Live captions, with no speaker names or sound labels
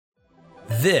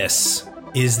This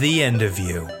is The End of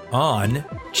You on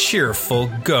Cheerful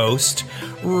Ghost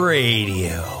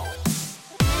Radio.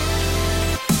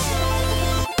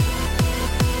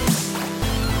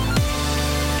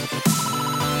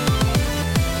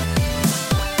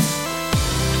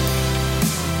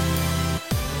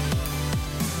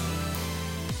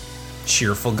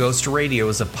 Cheerful Ghost Radio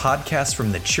is a podcast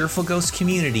from the Cheerful Ghost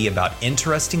community about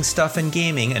interesting stuff in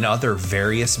gaming and other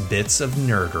various bits of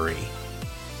nerdery.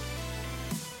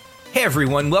 Hey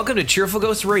everyone, welcome to Cheerful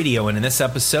Ghost Radio, and in this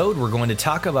episode we're going to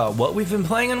talk about what we've been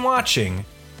playing and watching,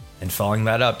 and following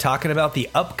that up, talking about the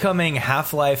upcoming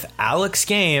Half-Life Alyx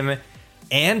game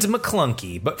and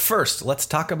McClunky. But first, let's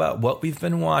talk about what we've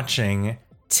been watching.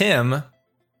 Tim,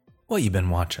 what you been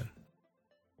watching?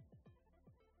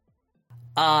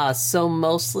 So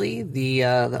mostly the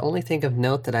only thing of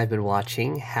note that I've been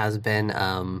watching has been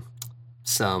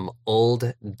some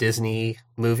old Disney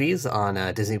movies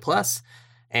on Disney Plus,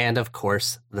 and of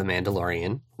course The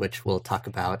Mandalorian, which we'll talk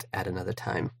about at another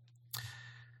time.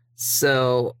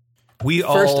 So we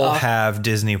all have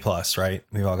Disney Plus, right?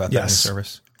 We've all got that new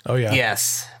service. Oh yeah.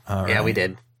 Yes. All right. Yeah, we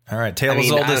did. All right. Tale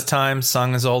as old as time,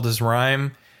 song as old as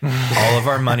rhyme. All of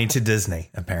our money to Disney,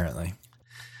 apparently.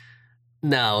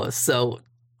 No, so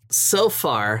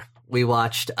far we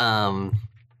watched oh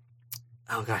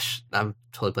gosh, I'm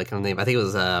totally blanking on the name. I think it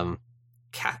was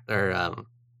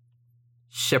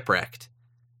Shipwrecked.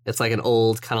 It's like an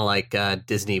old kind of like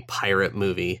Disney pirate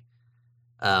movie.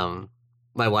 My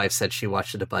wife said she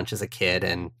watched it a bunch as a kid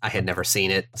and I had never seen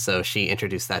it, so she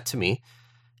introduced that to me.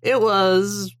 It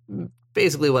was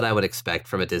basically what I would expect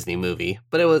from a Disney movie,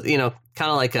 but it was, kind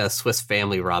of like a Swiss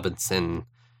Family Robinson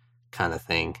kind of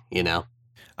thing,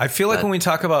 I feel like when we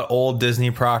talk about old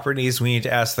Disney properties, we need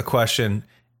to ask the question,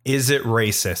 is it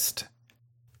racist?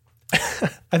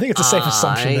 I think it's a safe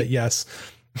assumption that yes.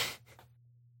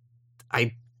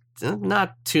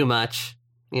 Not too much,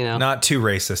 Not too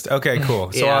racist. Okay,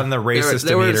 cool. So on the racist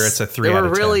meter, it's a 3 out of 10. They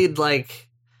were really like,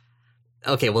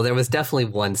 okay, well, there was definitely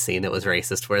one scene that was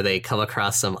racist where they come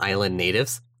across some island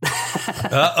natives.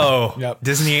 Uh-oh. Yep.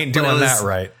 Disney ain't doing that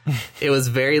right. It was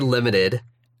very limited.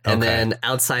 And then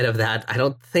outside of that, I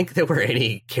don't think there were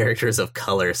any characters of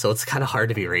color, so it's kind of hard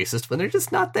to be racist when they're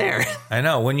just not there. I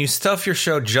know. When you stuff your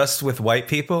show just with white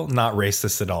people, not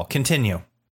racist at all. Continue.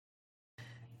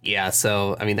 Yeah,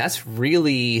 so, that's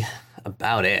really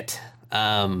about it.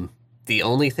 The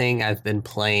only thing I've been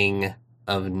playing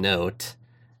of note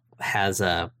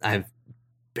I've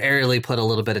barely put a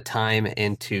little bit of time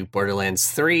into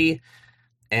Borderlands 3,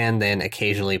 and then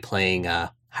occasionally playing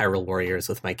Hyrule Warriors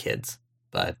with my kids.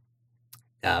 But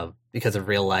because of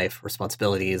real life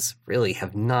responsibilities, really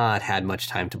have not had much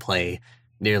time to play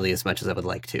nearly as much as I would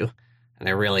like to. And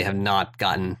I really have not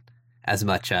gotten as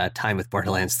much time with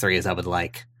Borderlands 3 as I would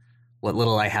like. What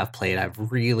little I have played,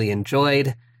 I've really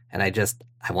enjoyed, and I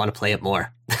want to play it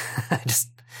more. I just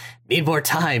need more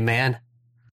time, man.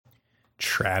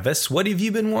 Travis, what have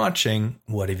you been watching?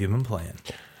 What have you been playing?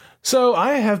 So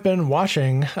I have been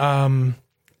watching...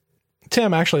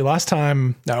 Tim, actually, last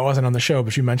time, I wasn't on the show,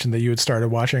 but you mentioned that you had started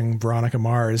watching Veronica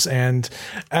Mars. And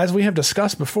as we have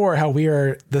discussed before, how we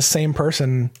are the same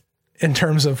person in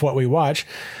terms of what we watch,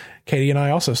 Katie and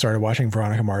I also started watching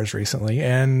Veronica Mars recently.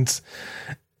 And,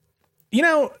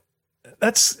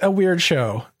 that's a weird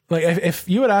show. Like, if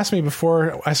you had asked me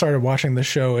before I started watching the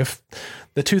show, if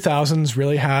the 2000s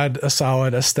really had a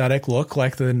solid aesthetic look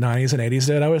like the 90s and 80s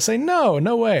did, I would say, no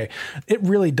way. It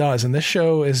really does. And this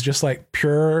show is just like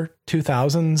pure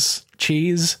 2000s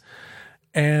cheese.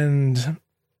 And,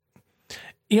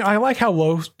 I like how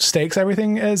low stakes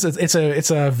everything is.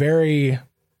 It's a very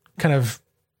kind of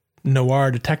noir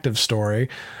detective story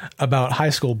about high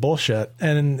school bullshit.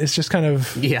 And it's just kind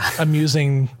of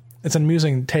amusing. It's an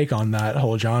amusing take on that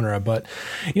whole genre, but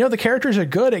the characters are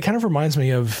good. It kind of reminds me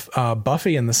of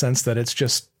Buffy in the sense that it's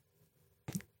just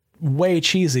way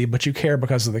cheesy, but you care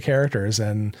because of the characters.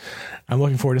 And I'm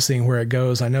looking forward to seeing where it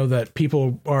goes. I know that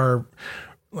people are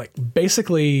like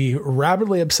basically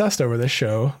rabidly obsessed over this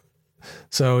show.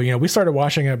 So, we started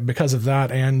watching it because of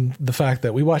that. And the fact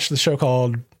that we watched the show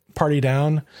called Party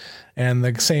Down, and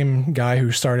the same guy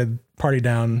who started Party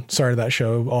Down started that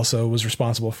show also was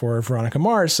responsible for Veronica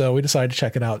Mars. So we decided to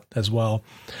check it out as well.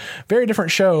 Very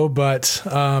different show, but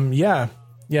yeah.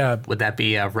 Would that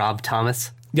be Rob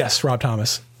Thomas? Yes, Rob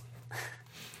Thomas.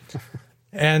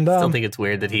 And still think it's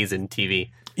weird that he's in TV.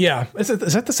 Yeah. Is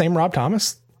that the same Rob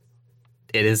Thomas?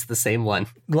 It is the same one.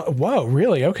 Whoa,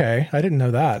 really? Okay. I didn't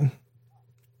know that.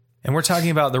 And we're talking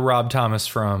about the Rob Thomas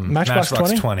from Matchbox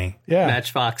 20. Yeah.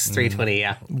 Matchbox 320,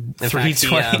 yeah. In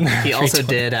 320. fact, he also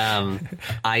did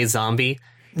iZombie,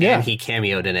 and he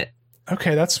cameoed in it.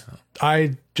 Okay,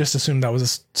 I just assumed that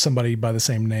was somebody by the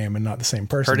same name and not the same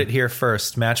person. Heard it here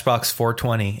first. Matchbox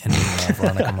 420 and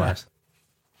Veronica Mars.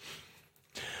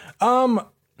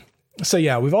 So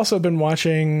yeah, we've also been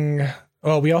watching.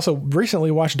 Well, we also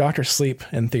recently watched Doctor Sleep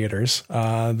in theaters,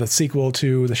 the sequel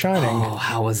to The Shining. Oh,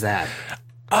 how was that?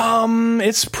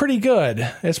 It's pretty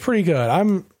good. It's pretty good.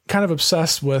 I'm kind of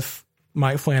obsessed with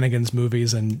Mike Flanagan's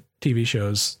movies and TV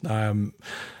shows.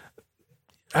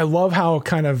 I love how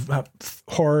kind of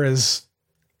horror is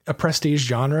a prestige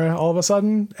genre all of a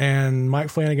sudden, and Mike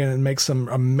Flanagan makes some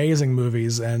amazing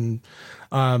movies, and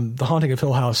the Haunting of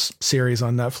Hill House series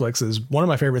on Netflix is one of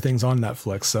my favorite things on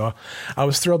Netflix. So I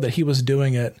was thrilled that he was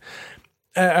doing it.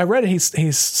 I read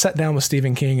he's sat down with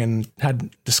Stephen King and had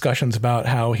discussions about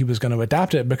how he was going to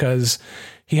adapt it, because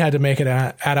he had to make an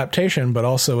adaptation, but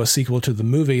also a sequel to the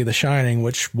movie The Shining,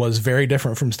 which was very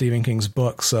different from Stephen King's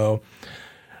book. So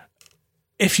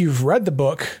if you've read the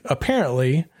book,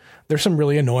 apparently there's some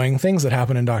really annoying things that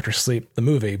happen in Doctor Sleep, the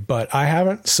movie, but I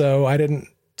haven't, so I didn't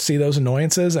see those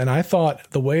annoyances. And I thought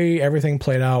the way everything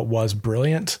played out was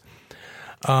brilliant.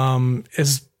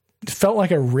 Felt like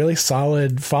a really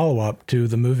solid follow-up to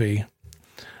the movie.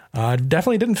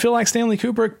 Definitely didn't feel like Stanley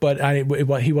Kubrick,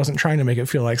 but he wasn't trying to make it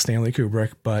feel like Stanley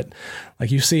Kubrick. But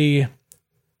like, you see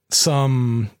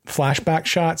some flashback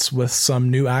shots with some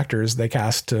new actors they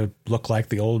cast to look like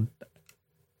the old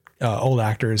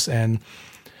actors, and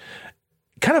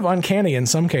kind of uncanny in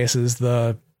some cases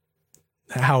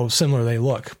how similar they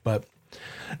look. But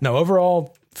no,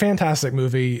 overall, fantastic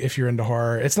movie if you're into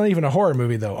horror. It's not even a horror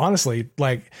movie though. Honestly,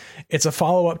 like, it's a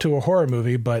follow-up to a horror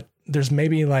movie, but there's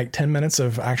maybe like 10 minutes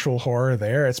of actual horror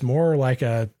there. It's more like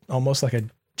almost like a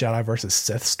Jedi versus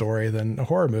Sith story than a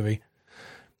horror movie,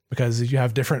 because you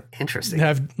have interesting. You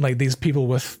have like these people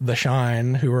with the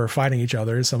shine who are fighting each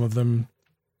other. Some of them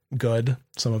good,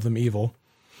 some of them evil.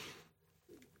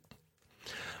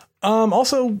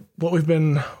 Also, what we've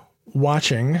been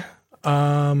watching,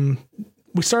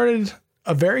 we started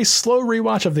a very slow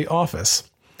rewatch of The Office,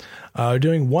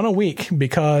 doing one a week,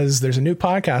 because there's a new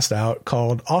podcast out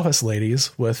called Office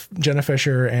Ladies with Jenna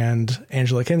Fisher and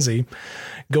Angela Kinsey,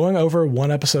 going over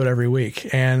one episode every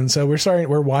week. And so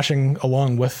we're watching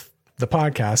along with the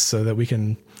podcast so that we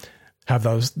can have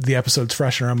the episodes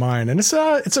fresh in our mind. And it's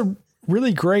a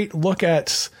really great look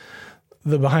at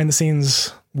the behind the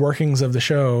scenes workings of the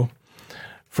show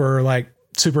for like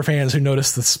super fans who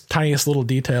notice the tiniest little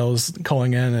details,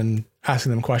 calling in and asking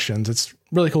them questions. It's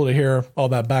really cool to hear all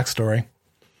that backstory.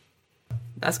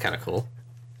 That's kind of cool.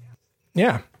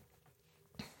 Yeah.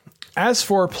 As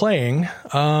for playing,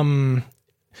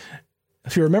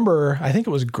 if you remember, I think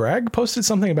it was Greg posted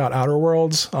something about Outer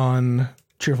Worlds on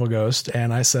Cheerful Ghost,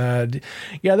 and I said,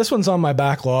 yeah, this one's on my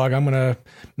backlog. I'm going to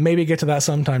maybe get to that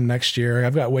sometime next year.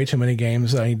 I've got way too many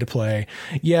games that I need to play.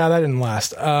 Yeah, that didn't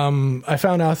last. I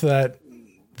found out that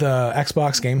the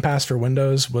Xbox Game Pass for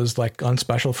Windows was like on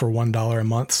special for $1 a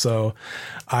month. So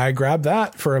I grabbed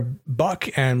that for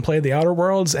 $1 and played the Outer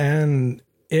Worlds, and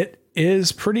it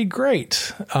is pretty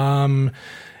great.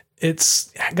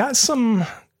 It's got some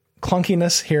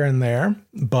clunkiness here and there,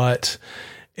 but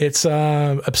it's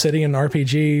Obsidian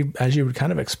RPG as you would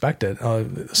kind of expect it.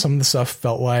 Some of the stuff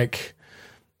felt like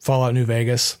Fallout New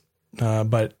Vegas,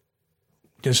 but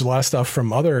there's a lot of stuff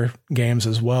from other games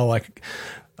as well, like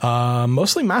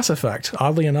mostly Mass Effect.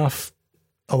 Oddly enough,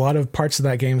 a lot of parts of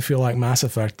that game feel like Mass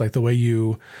Effect, like the way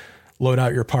you load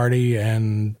out your party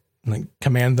and like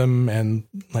command them and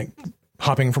like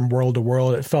hopping from world to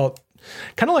world. It felt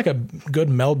kind of like a good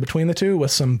meld between the two,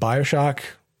 with some BioShock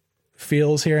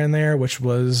feels here and there, which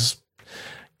was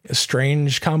a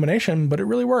strange combination, but it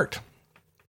really worked.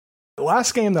 The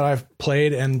last game that I've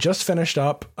played and just finished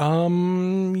up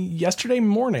yesterday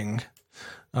morning,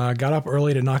 got up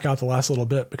early to knock out the last little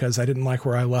bit because I didn't like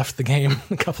where I left the game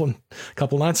a couple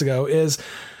nights ago, is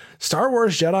Star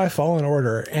Wars Jedi Fallen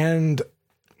Order. And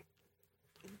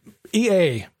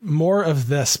EA, more of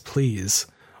this, please.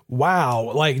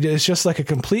 Wow. Like, it's just like a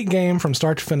complete game from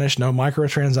start to finish. No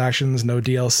microtransactions, no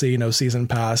DLC, no season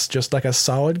pass, just like a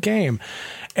solid game.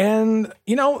 And,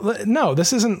 no,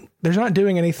 they're not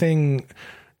doing anything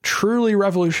truly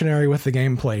revolutionary with the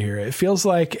gameplay here. It feels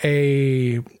like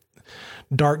a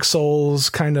Dark Souls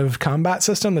kind of combat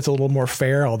system that's a little more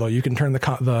fair, although you can turn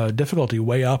the difficulty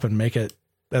way up and make it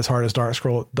as hard as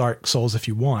Dark Souls if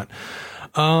you want.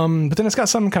 But then it's got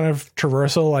some kind of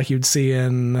traversal like you'd see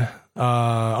in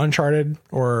Uncharted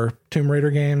or Tomb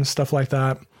Raider games, stuff like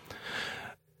that.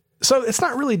 So it's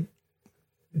not really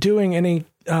doing any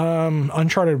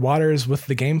Uncharted waters with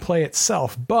the gameplay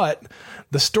itself, but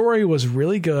the story was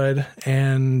really good,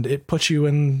 and it puts you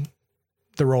in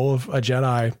the role of a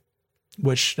Jedi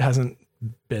which hasn't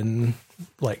been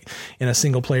like in a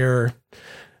single player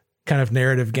kind of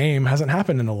narrative game, hasn't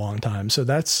happened in a long time. So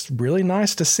that's really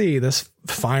nice to see this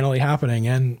finally happening.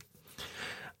 And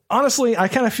honestly, I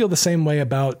kind of feel the same way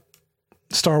about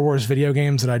Star Wars video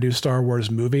games that I do Star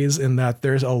Wars movies, in that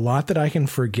there's a lot that I can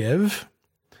forgive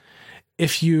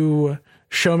if you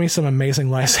show me some amazing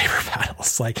lightsaber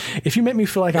battles. Like, if you make me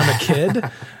feel like I'm a kid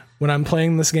when I'm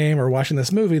playing this game or watching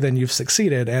this movie, then you've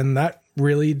succeeded. And that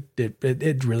really did.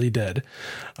 It really did.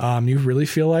 You really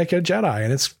feel like a Jedi,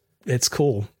 and it's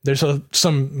cool. There's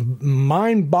some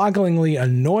mind-bogglingly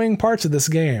annoying parts of this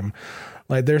game.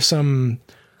 Like, there's some,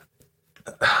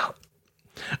 I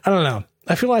don't know.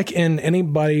 I feel like in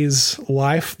anybody's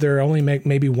life, there are only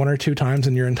maybe one or two times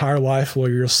in your entire life where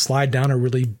you'll slide down a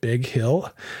really big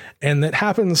hill. And that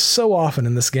happens so often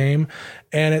in this game.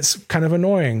 And it's kind of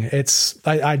annoying.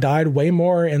 I died way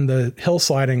more in the hill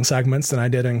sliding segments than I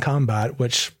did in combat,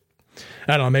 which,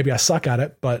 I don't know, maybe I suck at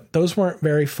it, but those weren't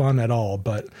very fun at all.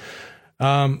 But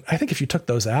I think if you took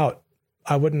those out,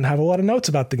 I wouldn't have a lot of notes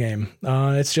about the game.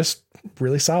 It's just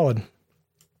really solid.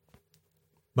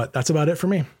 But that's about it for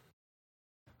me.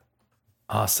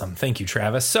 Awesome. Thank you,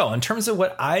 Travis. So in terms of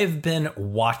what I've been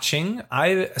watching,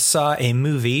 I saw a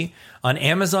movie on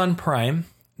Amazon Prime.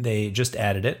 They just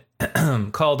added it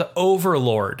called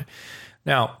Overlord.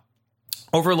 Now,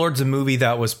 Overlord's a movie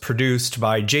that was produced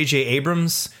by J.J.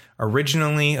 Abrams.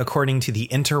 Originally, according to the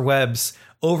interwebs,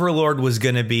 Overlord was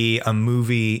going to be a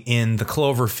movie in the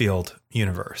Cloverfield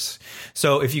universe.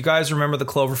 So if you guys remember the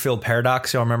Cloverfield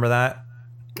Paradox, y'all remember that?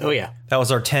 Oh, yeah. That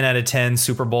was our 10 out of 10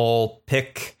 Super Bowl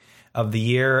pick of the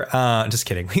year. Just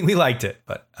kidding. We liked it,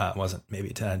 but it wasn't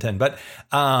maybe a 10 out of 10. But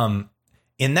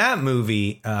in that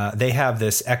movie, they have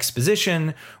this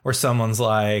exposition where someone's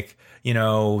like, you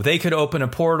know, they could open a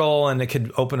portal and it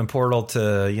could open a portal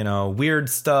to, you know, weird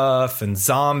stuff and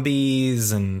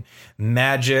zombies and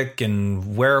magic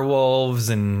and werewolves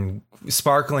and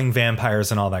sparkling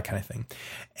vampires and all that kind of thing.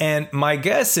 And my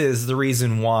guess is the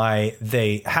reason why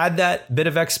they had that bit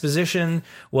of exposition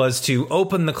was to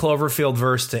open the Cloverfield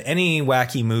verse to any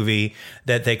wacky movie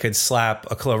that they could slap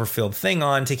a Cloverfield thing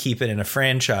on to keep it in a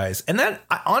franchise. And that,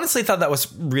 I honestly thought that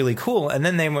was really cool. And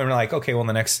then they were like, okay, well,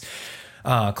 the next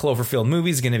Cloverfield movie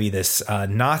is going to be this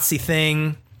Nazi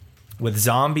thing with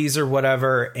zombies or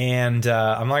whatever. And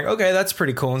I'm like, okay, that's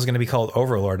pretty cool. It's going to be called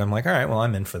Overlord. I'm like, all right, well,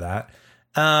 I'm in for that.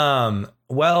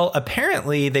 Well,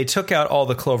 apparently they took out all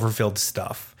the Cloverfield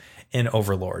stuff in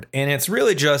Overlord, and it's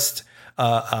really just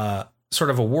sort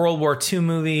of a World War II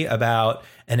movie about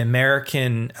an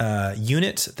American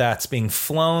unit that's being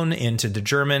flown into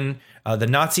the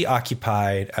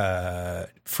Nazi-occupied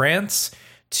France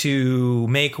to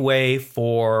make way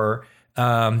for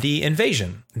the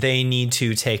invasion. They need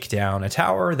to take down a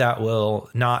tower that will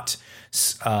not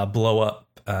blow up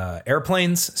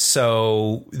airplanes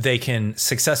so they can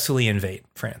successfully invade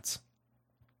France.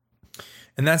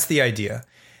 And that's the idea.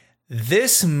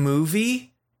 This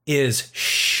movie is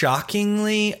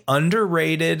shockingly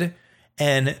underrated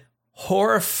and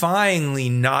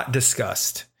horrifyingly not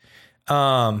discussed.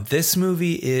 This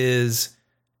movie is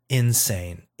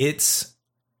insane.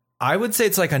 I would say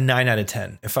it's like a 9 out of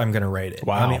 10 if I'm going to rate it.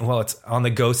 Wow. I mean, well, it's on the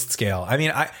Ghost scale. I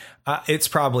mean, it's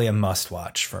probably a must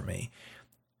watch for me.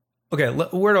 Okay,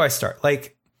 where do I start?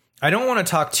 Like, I don't want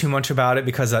to talk too much about it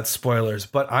because that's spoilers,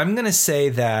 but I'm going to say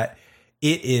that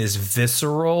it is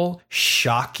visceral,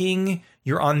 shocking.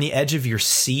 You're on the edge of your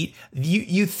seat.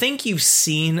 You think you've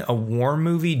seen a war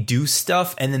movie do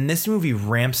stuff, and then this movie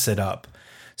ramps it up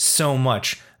so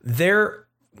much.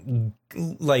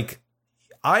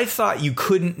 I thought you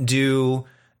couldn't do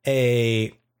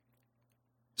a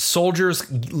soldiers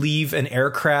leave an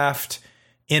aircraft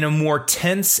in a more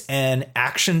tense and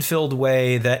action-filled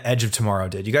way that Edge of Tomorrow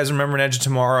did. You guys remember in Edge of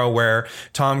Tomorrow where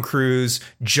Tom Cruise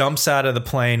jumps out of the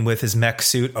plane with his mech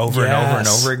suit over and over and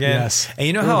over again? Yes. And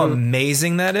you know how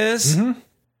amazing that is? Mm-hmm.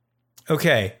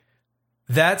 Okay.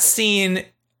 That scene,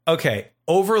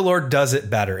 Overlord does it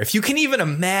better. If you can even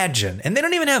imagine, and they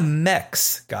don't even have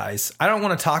mechs, guys. I don't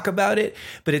want to talk about it,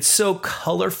 but it's so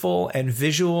colorful and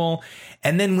visual.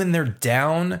 And then when they're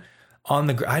down on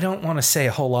the, I don't want to say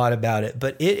a whole lot about it,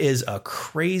 but it is a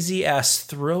crazy ass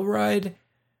thrill ride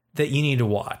that you need to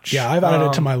watch. Yeah, I've added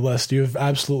it to my list. You've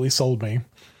absolutely sold me.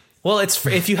 Well, it's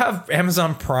if you have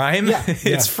Amazon Prime,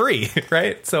 it's free,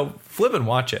 right? So flip and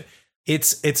watch it.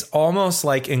 It's almost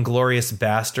like Inglourious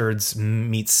Bastards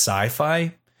meets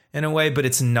sci-fi in a way, but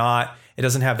it's not. It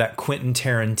doesn't have that Quentin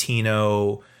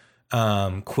Tarantino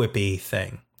quippy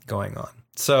thing going on.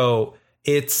 So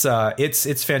it's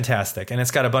fantastic, and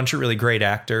it's got a bunch of really great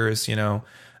actors. You know,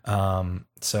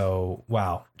 So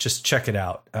wow, just check it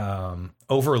out.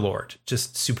 Overlord,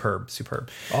 just superb.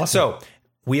 Awesome. So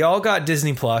we all got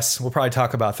Disney Plus. We'll probably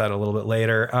talk about that a little bit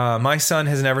later. My son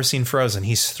has never seen Frozen.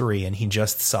 He's 3 and he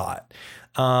just saw it.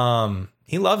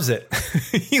 He loves it.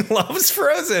 He loves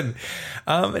Frozen.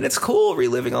 And it's cool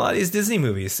reliving a lot of these Disney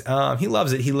movies. He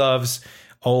loves it. He loves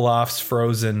Olaf's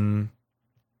Frozen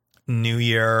New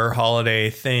Year holiday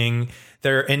thing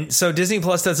there. And so Disney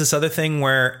Plus does this other thing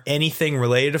where anything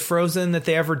related to Frozen that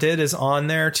they ever did is on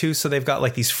there too. So they've got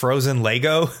like these Frozen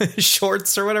Lego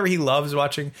shorts or whatever. He loves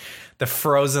watching the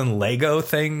Frozen Lego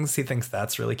things. He thinks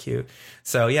that's really cute.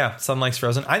 So yeah, son likes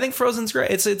Frozen. I think Frozen's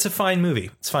great. It's a fine movie.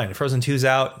 It's fine. Frozen 2's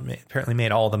out. Apparently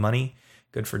made all the money.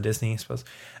 Good for Disney, I suppose.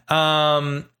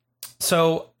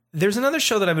 So there's another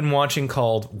show that I've been watching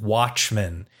called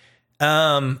Watchmen.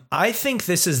 I think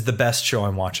this is the best show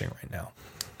I'm watching right now.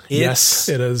 Yes,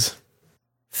 it is.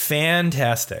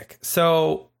 Fantastic.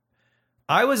 So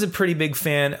I was a pretty big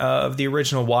fan of the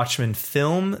original Watchmen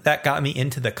film. That got me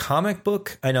into the comic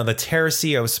book. I know the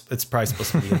Heresy, it's probably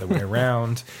supposed to be the other way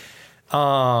around.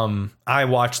 I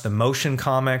watched the motion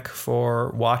comic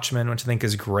for Watchmen, which I think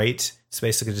is great. It's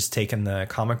basically just taking the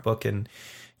comic book and,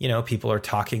 people are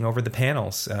talking over the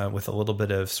panels with a little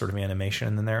bit of sort of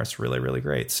animation in there. It's really, really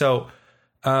great. So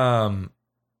I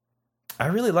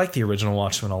really like the original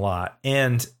Watchmen a lot.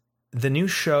 And the new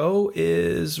show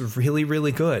is really,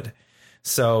 really good.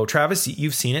 So, Travis,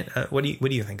 you've seen it. What do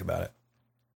you think about it?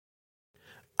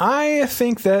 I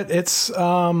think that it's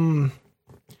a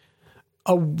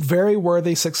very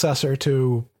worthy successor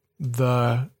to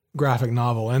the graphic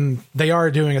novel, and they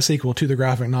are doing a sequel to the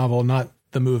graphic novel, not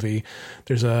the movie.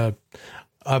 There's a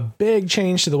big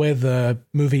change to the way the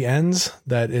movie ends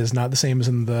that is not the same as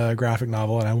in the graphic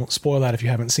novel, and I won't spoil that if you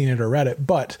haven't seen it or read it,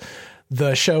 but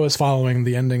the show is following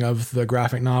the ending of the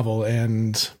graphic novel,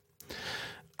 and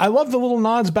I love the little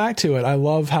nods back to it. I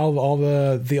love how all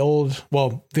the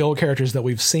old characters that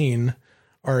we've seen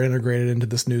are integrated into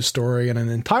this new story in an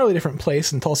entirely different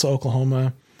place in Tulsa,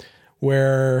 Oklahoma,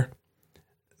 where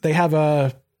they have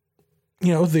the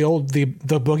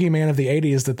boogeyman of the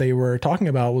 80s that they were talking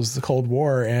about was the Cold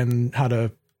War and how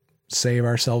to save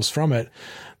ourselves from it.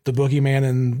 The boogeyman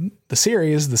in the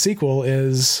series, the sequel,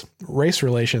 is race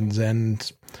relations,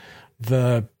 and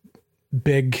the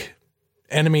big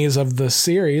enemies of the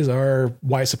series are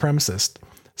white supremacists.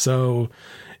 So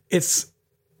it's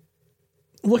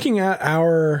looking at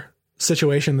our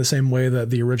situation the same way that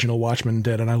the original Watchmen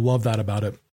did, and I love that about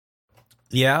it.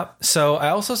 Yeah. So I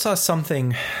also saw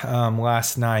something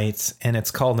last night, and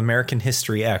it's called American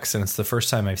History X, and it's the first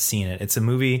time I've seen it. It's a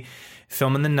movie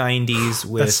filmed in the 90s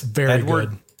with That's very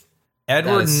good. That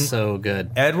is so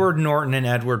good. Edward Norton and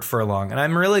Edward Furlong. And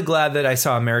I'm really glad that I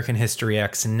saw American History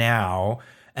X now,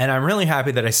 and I'm really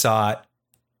happy that I saw it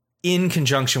in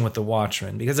conjunction with The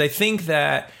Watchmen, because I think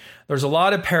that there's a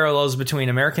lot of parallels between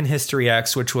American History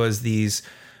X, which was these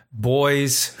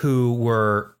boys who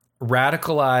were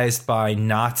radicalized by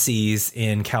Nazis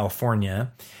in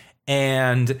California,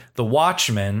 and The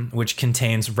Watchmen, which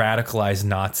contains radicalized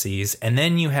Nazis. And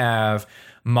then you have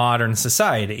modern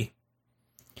society.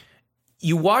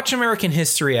 You watch American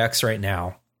History X right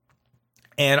now,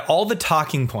 and all the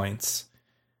talking points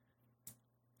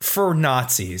for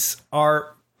Nazis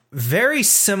are very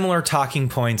similar talking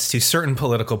points to certain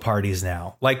political parties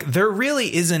now. Like, there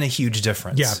really isn't a huge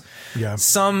difference. Yeah.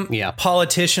 Some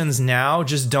politicians now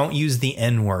just don't use the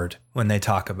N word when they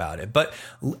talk about it. But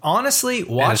honestly,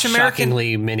 watch American.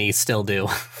 Shockingly, many still do.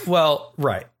 Well,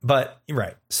 right.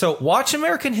 So watch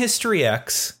American History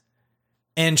X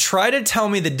and try to tell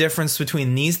me the difference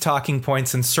between these talking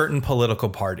points and certain political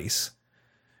parties.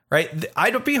 Right.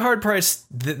 I'd be hard pressed.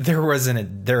 There is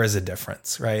a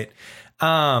difference. Right.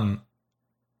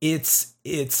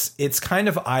 It's kind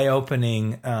of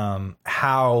eye-opening,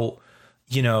 how,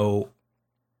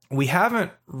 we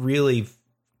haven't really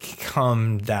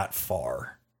come that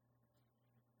far.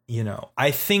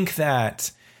 I think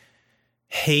that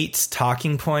hate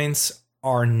talking points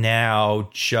are now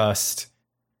just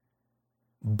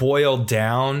boiled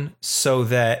down so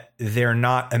that they're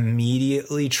not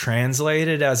immediately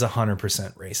translated as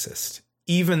 100% racist.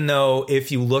 Even though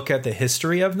if you look at the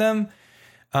history of them,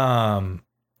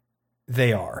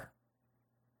 they are.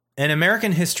 And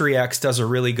American History X does a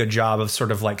really good job of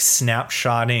sort of like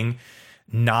snapshotting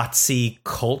Nazi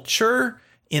culture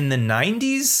in the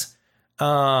 90s.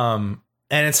 And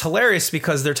it's hilarious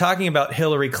because they're talking about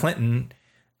Hillary Clinton,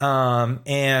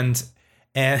 and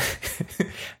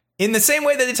in the same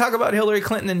way that they talk about Hillary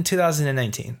Clinton in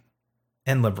 2019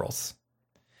 and liberals.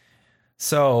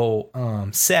 So,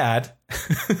 sadly,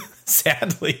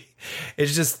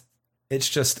 it's it's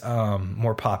just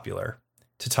more popular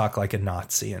to talk like a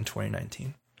Nazi in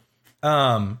 2019.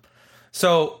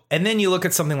 So, and then you look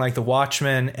at something like The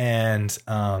Watchmen, and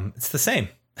it's the same.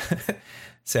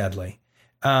 Sadly,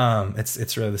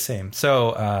 it's really the same.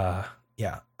 So,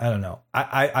 yeah, I don't know.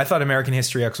 I thought American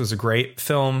History X was a great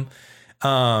film.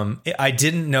 I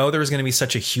didn't know there was going to be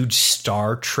such a huge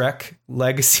Star Trek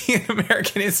legacy in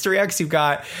American History X. You've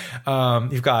got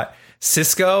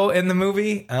Sisko in the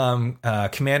movie,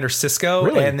 Commander Sisko,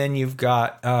 Really? and then you've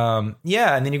got and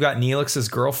then you've got Neelix's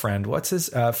girlfriend. What's his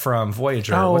from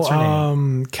Voyager? What's her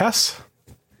name? Kess.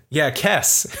 Yeah,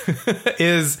 Kess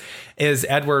is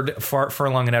Edward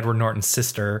Furlong and Edward Norton's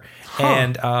sister,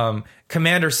 and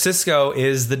Commander Sisko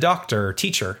is the doctor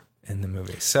teacher in the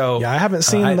movie. So Yeah, I haven't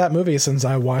seen that movie since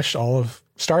I watched all of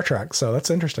Star Trek, so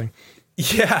that's interesting.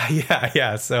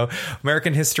 Yeah. So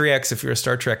American History X, if you're a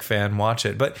Star Trek fan, watch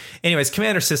it. But anyways,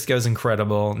 Commander Sisko is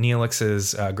incredible.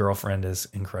 Neelix's girlfriend is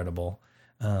incredible.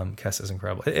 Kess is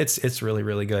incredible. It's really,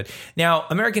 really good. Now,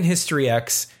 American History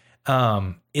X,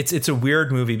 it's a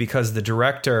weird movie because the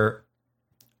director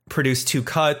produced 2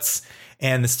 cuts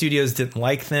and the studios didn't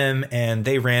like them and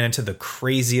they ran into the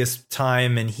craziest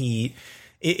time and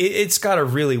it's got a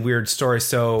really weird story.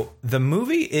 So the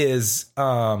movie is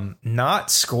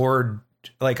not scored.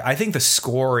 Like, I think the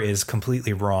score is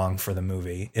completely wrong for the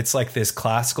movie. It's like this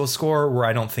classical score where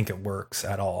I don't think it works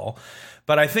at all.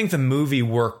 But I think the movie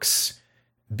works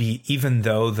even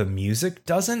though the music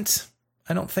doesn't,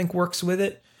 I don't think works with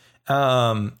it.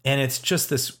 And it's just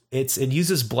this, it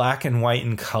uses black and white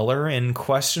and color in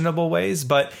questionable ways,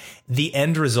 but the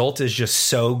end result is just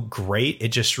so great. It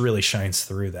just really shines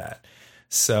through that.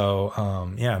 So,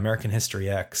 American History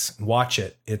X, watch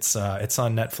it. It's on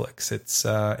Netflix.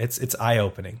 It's eye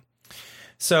opening.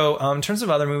 So, in terms of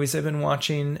other movies I've been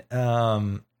watching,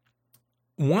 one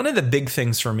of the big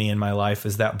things for me in my life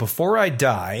is that before I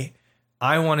die,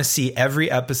 I want to see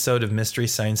every episode of Mystery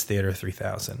Science Theater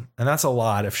 3000. And that's a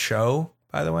lot of show,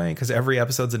 by the way, because every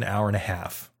episode's an hour and a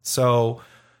half. So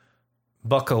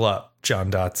buckle up, John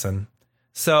Dotson.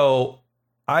 So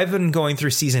I've been going through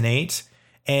season 8,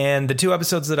 and the 2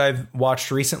 episodes that I've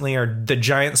watched recently are The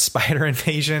Giant Spider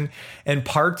Invasion and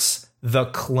Parts the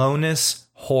Clonus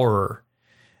Horror.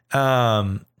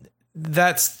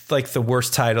 That's like the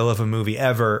worst title of a movie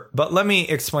ever. But let me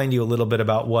explain to you a little bit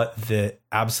about what the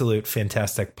absolute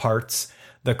fantastic Parts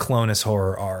the Clonus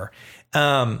Horror are.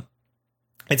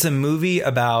 It's a movie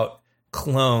about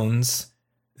clones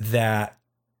that,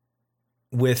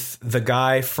 with the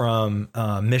guy from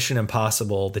Mission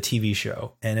Impossible, the TV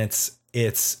show, and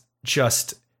it's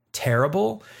just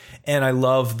terrible. And I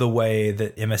love the way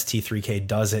that MST3K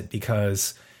does it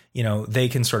because, you know, they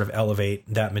can sort of elevate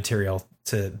that material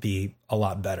to be a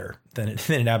lot better than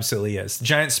it absolutely is.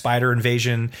 Giant Spider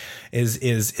Invasion is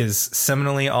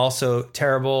seminally also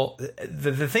terrible.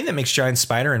 The thing that makes Giant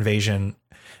Spider Invasion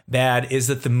bad is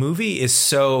that the movie is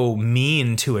so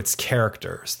mean to its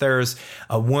characters. There's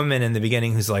a woman in the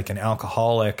beginning who's like an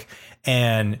alcoholic,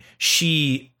 and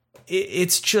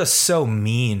it's just so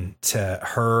mean to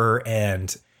her,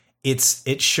 and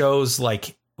it shows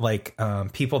like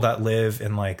people that live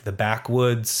in like the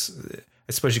backwoods,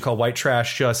 I suppose you call white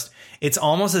trash, just, it's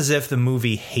almost as if the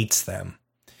movie hates them,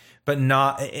 but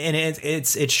not, and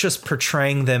it's just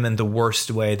portraying them in the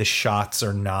worst way. The shots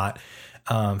are not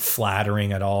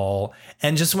flattering at all.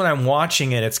 And just when I'm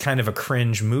watching it, it's kind of a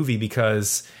cringe movie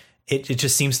because it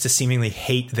just seems to seemingly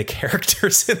hate the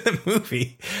characters in the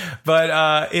movie.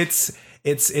 But it's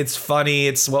funny.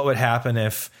 It's what would happen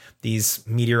if these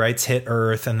meteorites hit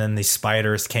Earth and then these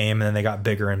spiders came and then they got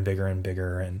bigger and bigger and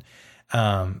bigger. And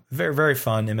very, very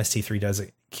fun.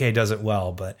 MST3K does it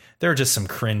well, but there are just some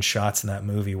cringe shots in that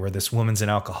movie where this woman's an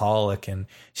alcoholic and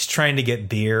she's trying to get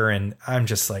beer. And I'm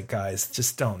just like, guys,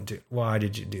 just why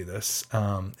did you do this?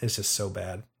 It's just so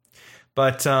bad.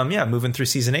 But moving through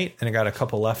season 8, and I got a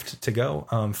couple left to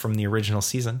go from the original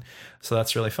season. So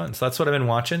that's really fun. So that's what I've been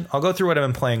watching. I'll go through what I've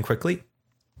been playing quickly.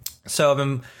 So I've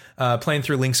been playing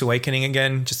through Link's Awakening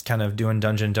again, just kind of doing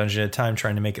dungeon at a time,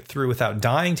 trying to make it through without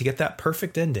dying to get that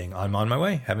perfect ending. I'm on my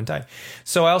way, haven't died.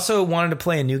 So I also wanted to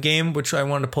play a new game, which I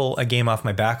wanted to pull a game off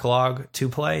my backlog to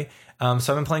play. So I've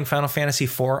been playing Final Fantasy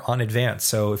IV on Advance.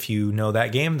 So if you know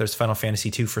that game, there's Final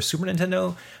Fantasy II for Super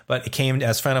Nintendo, but it came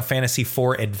as Final Fantasy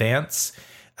IV Advance.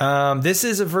 This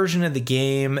is a version of the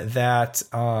game that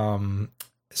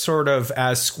sort of,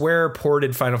 as Square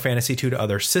ported Final Fantasy II to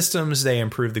other systems, they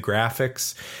improved the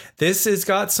graphics. This has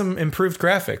got some improved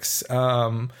graphics.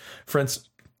 For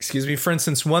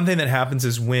instance, one thing that happens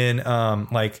is when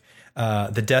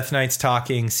the Death Knight's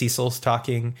talking, Cecil's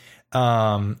talking,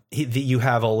 You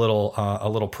have a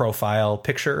little profile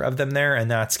picture of them there,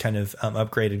 and that's kind of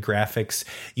upgraded graphics.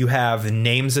 You have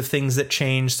names of things that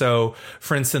change. So,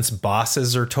 for instance,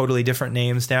 bosses are totally different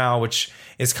names now, which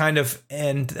is kind of,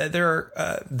 and there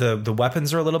are the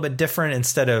weapons are a little bit different.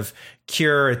 Instead of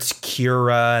Cure, it's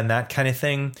Cura and that kind of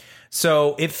thing.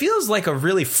 So it feels like a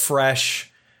really fresh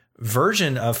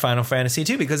version of Final Fantasy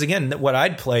II, because again, what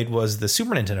I'd played was the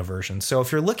Super Nintendo version. So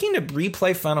if you're looking to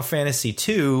replay Final Fantasy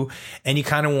II and you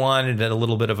kind of wanted a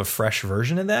little bit of a fresh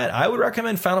version of that, I would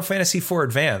recommend Final Fantasy IV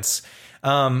Advance.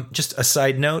 Just a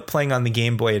side note, playing on the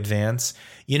Game Boy Advance,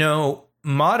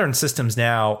 modern systems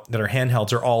now that are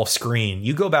handhelds are all screen.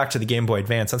 You go back to the Game Boy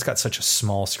Advance, that's got such a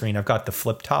small screen. I've got the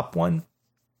flip top one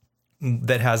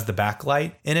that has the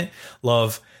backlight in it.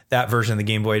 Love that version of the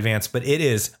Game Boy Advance, but it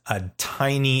is a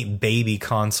tiny baby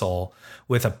console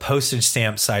with a postage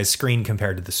stamp size screen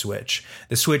compared to the Switch.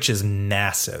 The Switch is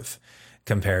massive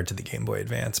compared to the Game Boy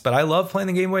Advance, but I love playing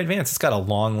the Game Boy Advance. It's got a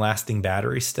long lasting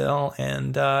battery still,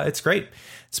 and it's great.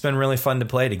 It's been really fun to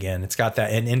play it again. It's got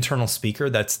an internal speaker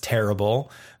that's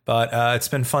terrible, but it's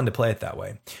been fun to play it that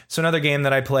way. So another game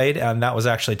that I played, that was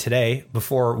actually today,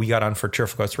 before we got on for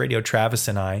Cheerful Ghost Radio, Travis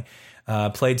and I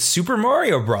played Super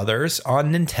Mario Brothers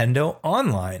on Nintendo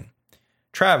Online.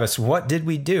 Travis, what did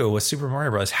we do with Super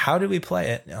Mario Bros? How did we play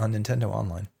it on Nintendo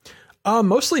Online?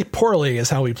 Mostly poorly is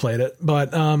how we played it,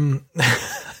 but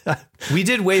we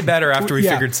did way better after we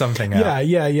figured something out.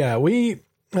 Yeah. We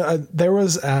there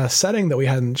was a setting that we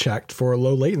hadn't checked for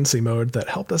low latency mode that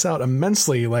helped us out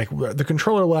immensely. Like the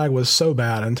controller lag was so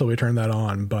bad until we turned that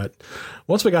on, but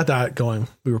once we got that going,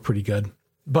 we were pretty good.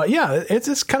 But yeah,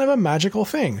 it's kind of a magical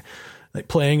thing. Like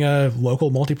playing a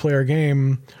local multiplayer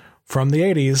game from the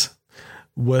 80s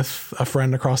with a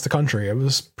friend across the country. It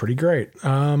was pretty great.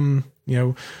 I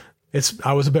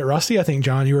was a bit rusty. I think,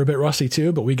 John, you were a bit rusty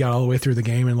too, but we got all the way through the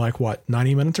game in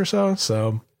 90 minutes or so.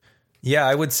 So yeah,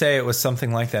 I would say it was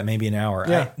something like that, maybe an hour.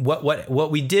 Yeah.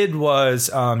 What we did was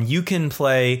you can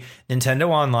play Nintendo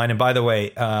Online. And by the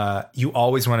way, you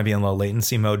always want to be in low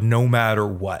latency mode no matter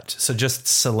what. So just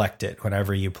select it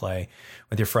whenever you play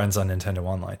with your friends on Nintendo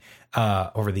Online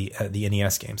over the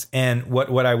NES games. And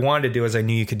what I wanted to do is I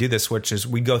knew you could do this, which is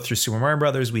we'd go through Super Mario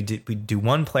Brothers. We'd do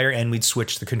one player and we'd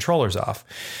switch the controllers off.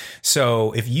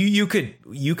 So if you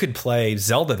could play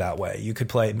Zelda that way, you could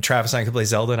play Travis and I could play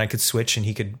Zelda and I could switch and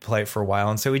he could play it for a while.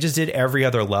 And so we just did every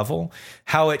other level.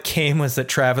 How it came was that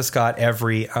Travis got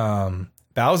every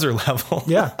Bowser level.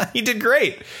 Yeah, he did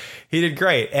great.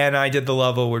 And I did the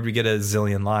level where we get a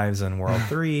zillion lives in World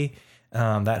 3.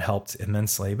 That helped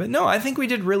immensely. But no, I think we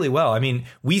did really well. I mean,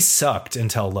 we sucked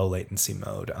until low latency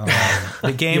mode.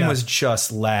 The game was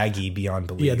just laggy beyond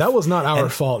belief. Yeah, that was not our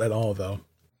fault at all, though.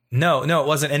 No, it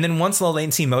wasn't. And then once low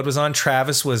latency mode was on,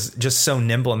 Travis was just so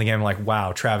nimble in the game. Like,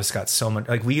 wow, Travis got so much.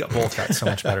 Like, we both got so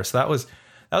much better. So that was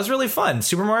really fun.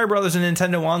 Super Mario Brothers and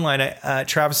Nintendo Online.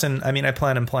 Travis and I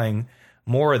plan on playing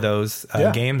more of those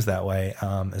games that way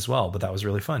as well. But that was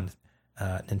really fun.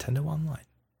 Nintendo Online.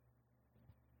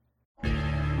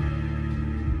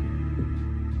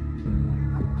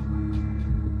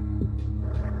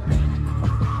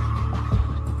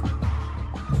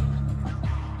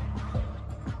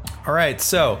 All right,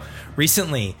 so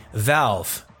recently,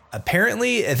 Valve,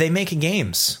 apparently they make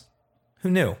games.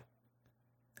 Who knew?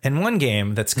 And one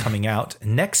game that's coming out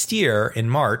next year in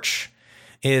March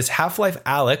is Half-Life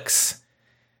Alyx.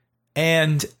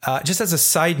 And just as a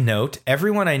side note,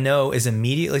 everyone I know is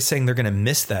immediately saying they're going to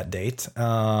miss that date.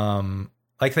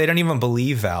 Like they don't even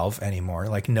believe Valve anymore.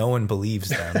 Like no one believes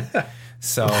them.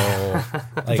 So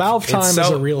like, Valve time is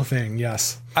a real thing.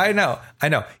 Yes, I know.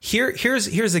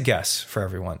 Here's a guess for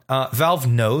everyone. Valve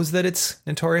knows that it's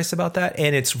notorious about that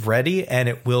and it's ready and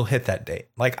it will hit that date.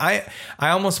 Like I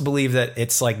almost believe that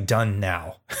it's like done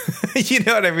now, you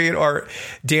know what I mean? Or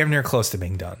damn near close to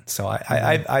being done. So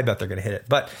I bet they're going to hit it.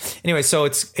 But anyway, so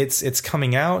it's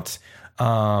coming out.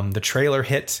 The trailer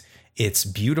hit. It's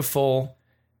beautiful.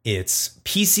 It's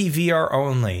PC VR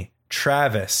only.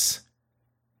 Travis,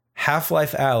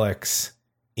 Half-Life Alyx,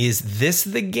 is this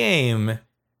the game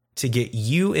to get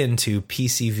you into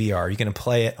PC VR? You're going to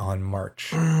play it on March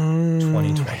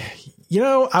 2020.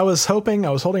 I was holding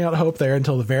out hope there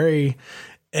until the very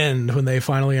end when they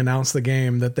finally announced the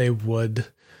game that they would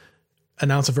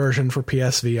announce a version for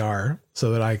PSVR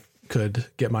so that I could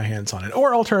get my hands on it.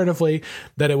 Or alternatively,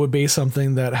 that it would be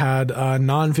something that had a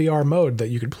non-VR mode that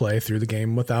you could play through the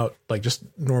game without like just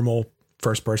normal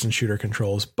first-person shooter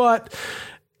controls. But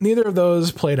neither of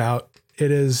those played out.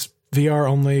 It is VR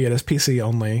only. It is PC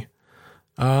only.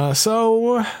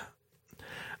 So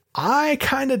I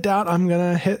kind of doubt I'm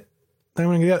going to hit I'm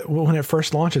going to get when it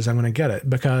first launches. I'm going to get it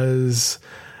because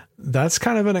that's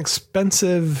kind of an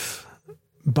expensive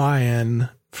buy-in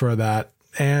for that.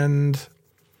 And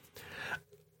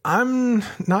I'm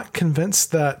not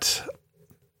convinced that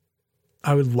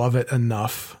I would love it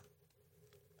enough.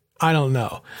 I don't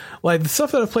know. Like the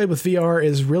stuff that I've played with VR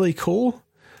is really cool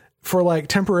for like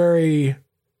temporary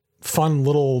fun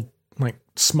little like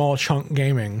small chunk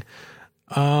gaming.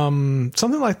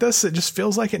 Something like this, it just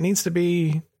feels like it needs to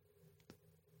be,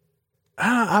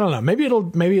 I don't know. Maybe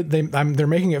they're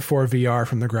making it for VR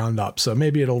from the ground up. So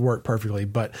maybe it'll work perfectly,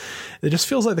 but it just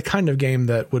feels like the kind of game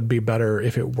that would be better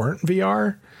if it weren't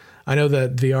VR. I know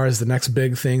that VR is the next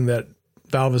big thing that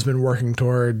Valve has been working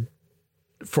toward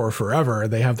for forever.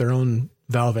 They have their own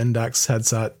Valve Index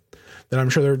headset that I'm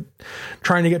sure they're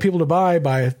trying to get people to buy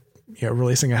by,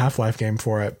 releasing a Half-Life game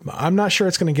for it. I'm not sure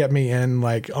it's going to get me in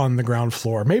like on the ground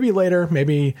floor. Maybe later,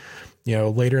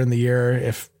 later in the year,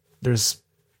 if there's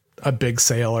a big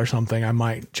sale or something, I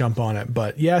might jump on it.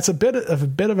 But yeah, it's a bit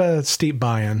of a steep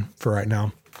buy-in for right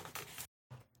now.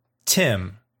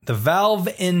 Tim, the Valve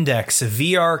Index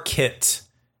VR kit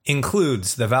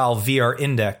includes the Valve VR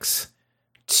Index,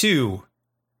 2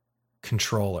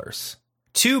 controllers,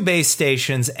 2 base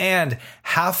stations, and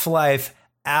Half-Life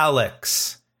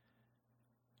Alyx.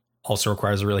 Also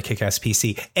requires a really kick-ass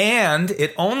PC. And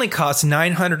it only costs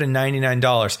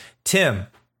 $999. Tim,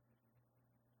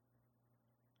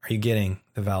 are you getting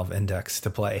the Valve Index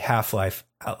to play Half-Life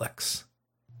Alyx?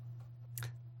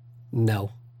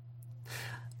 No.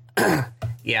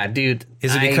 Yeah, dude.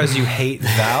 Is it because you hate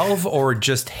Valve or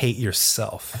just hate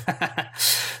yourself?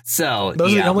 So,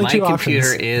 those are the only my two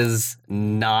computer options. is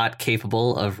not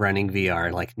capable of running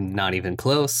VR, like not even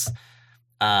close.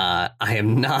 I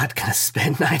am not going to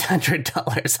spend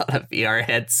 $900 on a VR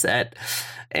headset,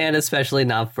 and especially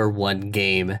not for one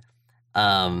game.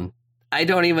 I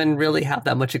don't even really have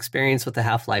that much experience with the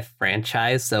Half-Life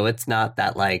franchise, so it's not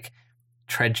that like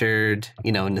treasured,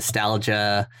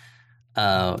 nostalgia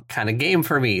kind of game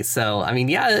for me. So, I mean,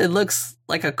 yeah, it looks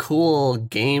like a cool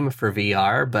game for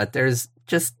VR, but there's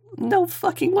just no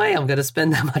fucking way I'm going to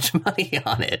spend that much money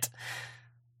on it.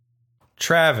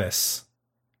 Travis,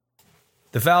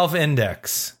 the Valve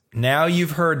Index. Now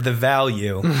you've heard the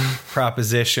value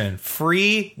proposition.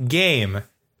 Free game.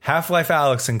 Half-Life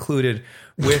Alyx included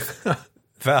with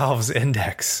Valve's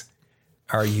Index.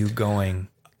 Are you going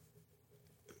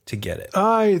to get it?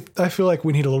 I feel like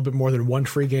we need a little bit more than one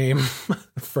free game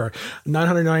for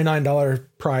 $999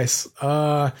 price.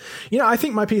 I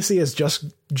think my PC is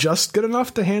just good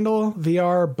enough to handle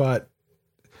VR, but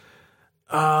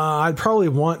I'd probably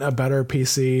want a better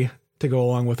PC to go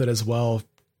along with it as well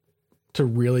to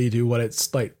really do what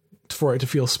it's like for it to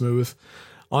feel smooth.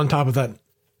 On top of that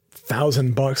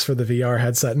 $1,000 for the VR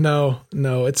headset. No,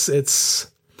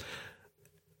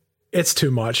 it's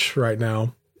too much right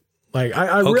now. Like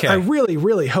I really,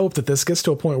 really hope that this gets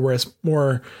to a point where it's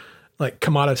more like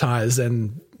commoditized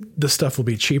and the stuff will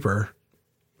be cheaper.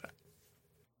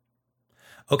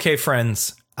 Okay,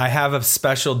 friends, I have a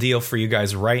special deal for you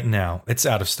guys right now. It's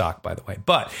out of stock, by the way,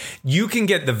 but you can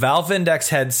get the Valve Index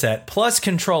headset plus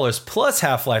controllers plus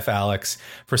Half-Life Alyx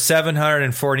for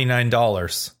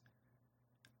 $749.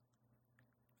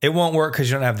 It won't work because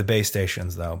you don't have the base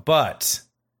stations, though. But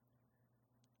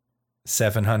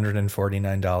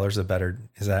 $749 a better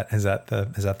is that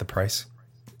the price?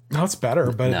 No, it's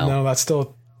better, but no that's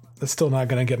still not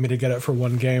going to get me to get it for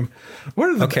one game. What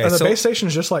are the base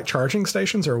stations just like charging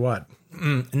stations or what?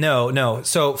 No.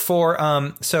 So for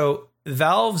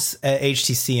Valve's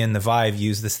HTC and the Vive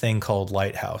use this thing called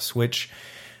Lighthouse, which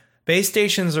base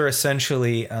stations are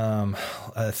essentially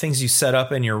things you set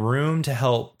up in your room to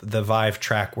help the Vive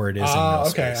track where it is in real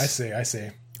okay, space. I see.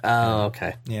 Oh,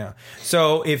 okay. Yeah.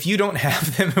 So if you don't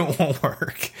have them, it won't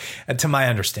work. To my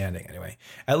understanding, anyway.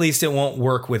 At least it won't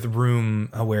work with Room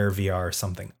Aware VR or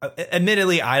something.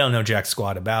 Admittedly, I don't know jack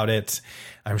squat about it.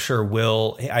 I'm sure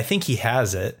Will. I think he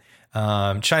has it.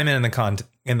 Chime in the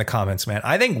comments, man.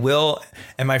 I think Will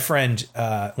and my friend,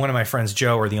 one of my friends,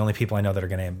 Joe, are the only people I know that are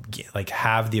going to like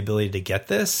have the ability to get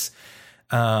this.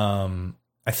 I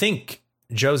think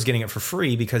Joe's getting it for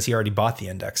free because he already bought the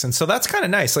Index. And so that's kind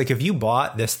of nice. Like if you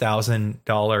bought this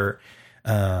 $1,000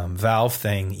 Valve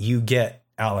thing, you get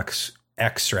Alyx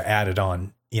extra added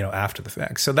on, after the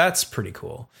fact. So that's pretty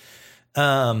cool.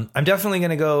 I'm definitely going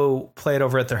to go play it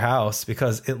over at their house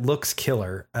because it looks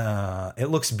killer. It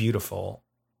looks beautiful.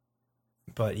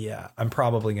 But yeah, I'm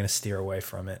probably going to steer away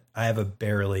from it. I have the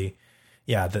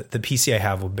PC I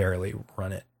have will barely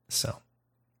run it. So.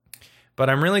 But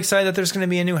I'm really excited that there's going to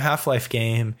be a new Half-Life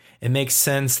game. It makes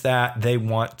sense that they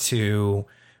want to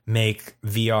make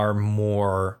VR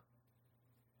more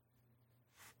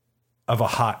of a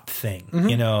hot thing,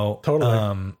 you know.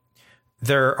 Totally.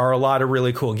 There are a lot of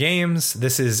really cool games.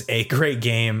 This is a great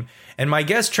game. And my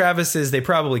guess, Travis, is they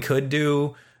probably could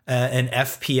do an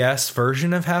FPS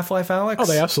version of Half-Life Alyx. Oh,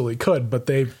 they absolutely could, but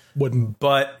they wouldn't.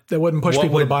 But they wouldn't push what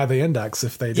people to would- buy the index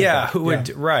if they did. Yeah, that. who would,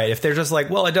 right. If they're just like,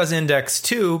 well, it does index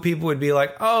too, people would be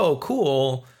like, oh,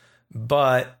 cool.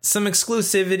 But some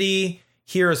exclusivity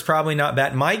here is probably not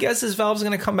bad. My guess is Valve's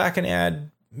going to come back and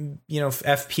add, you know,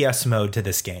 FPS mode to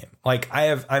this game. Like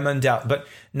I'm undoubted, but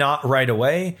not right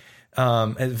away.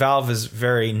 Valve is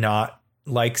very not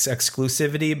likes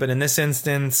exclusivity, but in this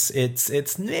instance,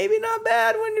 it's maybe not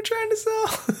bad when you're trying to sell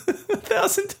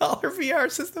 $1,000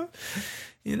 VR system.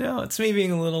 You know, it's me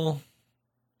being a little,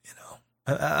 you know,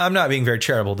 I'm not being very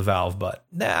charitable to Valve, but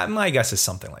my guess is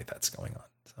something like that's going on.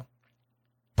 So.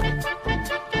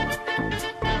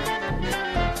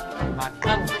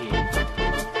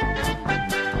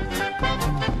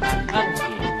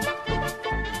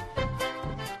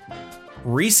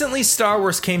 Recently, Star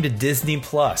Wars came to Disney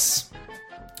Plus.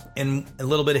 And a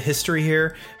little bit of history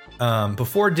here.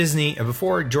 Before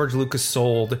George Lucas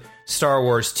sold Star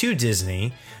Wars to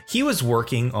Disney, he was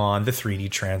working on the 3D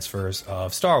transfers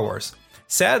of Star Wars.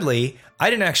 Sadly, I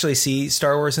didn't actually see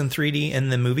Star Wars in 3D in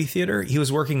the movie theater. He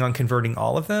was working on converting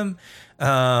all of them.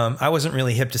 I wasn't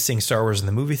really hip to seeing Star Wars in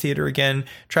the movie theater again.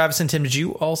 Travis and Tim, did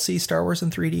you all see Star Wars in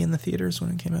 3D in the theaters when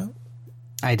it came out?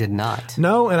 I did not.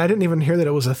 No, and I didn't even hear that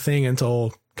it was a thing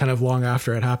until kind of long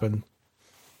after it happened.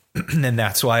 And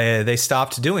that's why they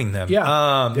stopped doing them.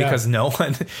 Yeah. Because no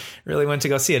one really went to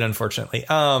go see it, unfortunately.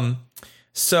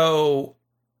 So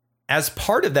as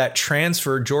part of that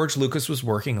transfer, George Lucas was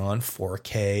working on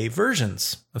 4K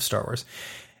versions of Star Wars.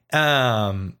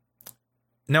 Now,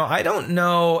 I don't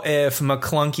know if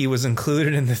McClunky was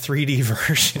included in the 3D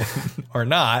version or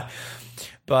not,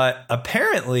 but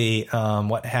apparently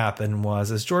what happened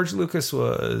was as George Lucas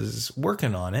was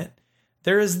working on it,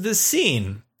 there is this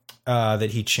scene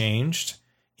that he changed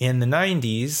in the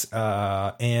 90s,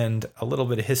 and a little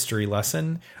bit of history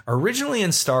lesson. Originally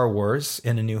in Star Wars,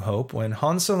 in A New Hope, when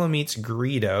Han Solo meets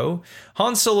Greedo,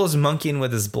 Han Solo's monkeying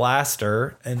with his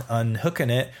blaster and unhooking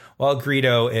it, while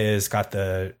Greedo is got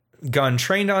the gun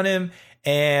trained on him.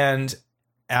 And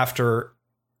after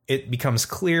it becomes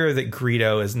clear that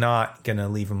Greedo is not going to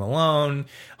leave him alone,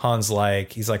 he's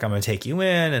like, I'm going to take you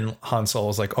in. And Han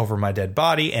Solo's like, over my dead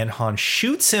body. And Han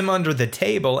shoots him under the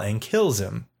table and kills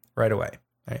him right away.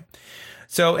 Right.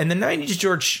 So in the 90s,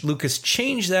 George Lucas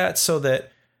changed that so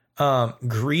that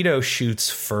Greedo shoots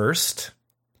first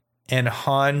and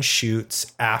Han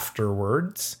shoots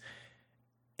afterwards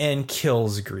and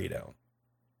kills Greedo.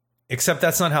 Except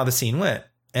that's not how the scene went.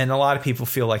 And a lot of people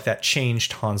feel like that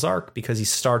changed Han's arc because he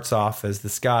starts off as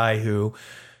this guy who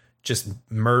just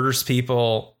murders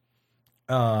people.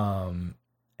 And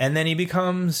then he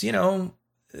becomes, you know,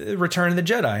 Return of the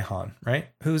Jedi Han, right?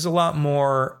 Who's a lot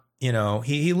more, you know,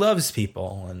 he loves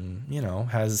people and, you know,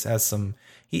 has some,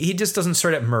 he just doesn't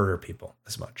straight up murder people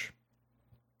as much.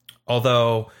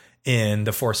 Although in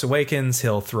The Force Awakens,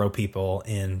 he'll throw people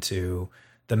into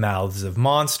the mouths of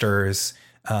monsters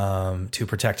to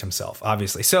protect himself,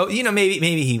 obviously. So, you know,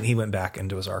 maybe he went back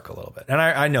into his arc a little bit. And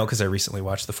I know because I recently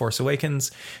watched The Force Awakens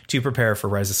to prepare for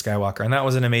Rise of Skywalker. And that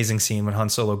was an amazing scene when Han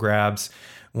Solo grabs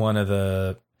one of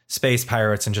the space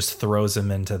pirates and just throws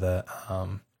him into the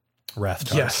Wrath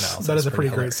Tar's Yes, mouth. that is a pretty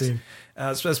hilarious. great scene.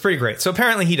 That's pretty great. So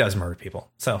apparently he does murder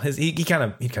people. So he kind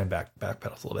of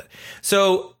backpedals a little bit.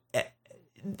 So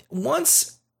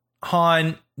once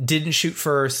Han didn't shoot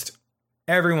first,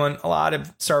 a lot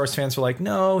of Star Wars fans were like,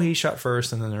 no, he shot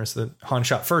first. And then there's the Han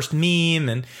shot first meme.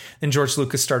 And then George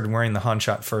Lucas started wearing the Han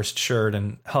shot first shirt,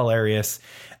 and hilarious.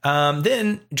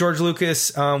 Then George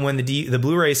Lucas, when the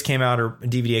Blu-rays came out, or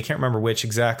DVD, I can't remember which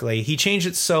exactly, he changed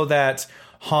it so that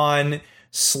Han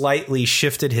slightly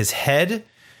shifted his head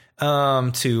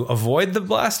to avoid the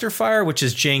blaster fire, which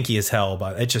is janky as hell,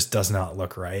 but it just does not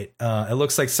look right. It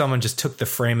looks like someone just took the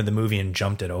frame of the movie and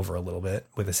jumped it over a little bit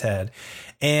with his head.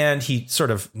 And he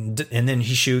and then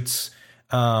he shoots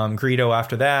Greedo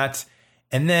after that.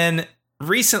 And then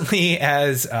recently,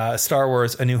 as Star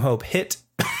Wars A New Hope hit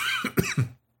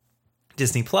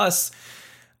Disney Plus,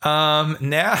 now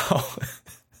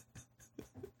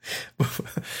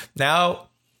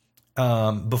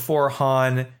before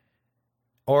Han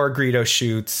or Greedo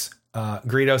shoots,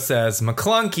 Greedo says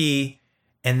McClunky,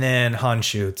 and then Han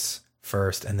shoots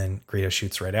first, and then Greedo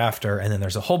shoots right after, and then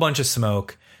there's a whole bunch of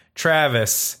smoke.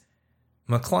 Travis,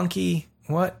 McClunky,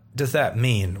 what does that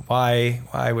mean? Why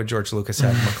would George Lucas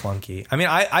have McClunky? I mean,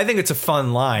 I think it's a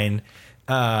fun line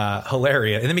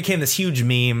hilarious. And then became this huge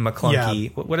meme,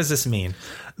 McClunky. Yeah. What does this mean?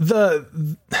 The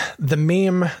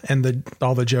meme and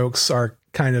all the jokes are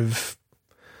kind of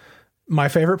my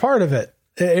favorite part of it.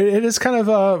 It is kind of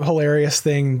a hilarious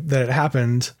thing that it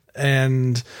happened.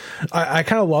 And I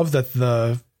kind of love that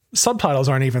the subtitles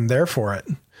aren't even there for it.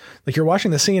 Like, you're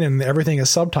watching the scene and everything is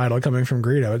subtitled coming from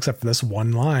Greedo except for this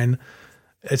one line.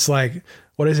 It's like,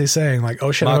 what is he saying? Like,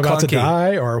 oh shit, I'm about to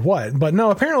die or what? But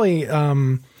no, apparently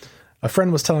a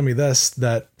friend was telling me that's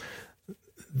not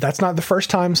the first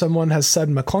time someone has said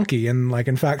McClunky. And like,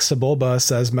 in fact, Sebulba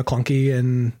says McClunky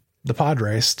in the pod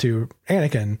race to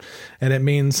Anakin, and it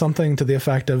means something to the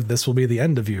effect of "this will be the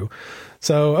end of you."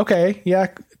 So, okay. Yeah.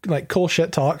 Like, cool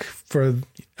shit talk for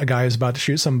a guy who's about to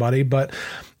shoot somebody, but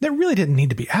that really didn't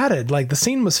need to be added. Like, the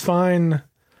scene was fine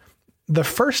the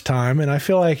first time, and I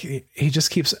feel like he just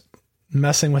keeps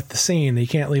messing with the scene. He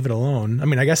can't leave it alone. I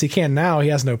mean, I guess he can now. He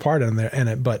has no part in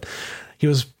it, but he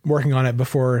was working on it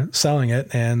before selling it,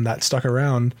 and that stuck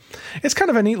around. It's kind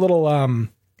of a neat little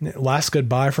last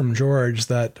goodbye from George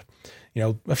that, you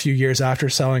know, a few years after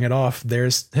selling it off,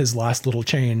 there's his last little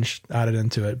change added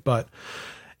into it. But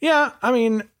yeah, I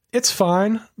mean, it's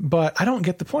fine, but I don't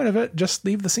get the point of it. Just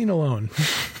leave the scene alone.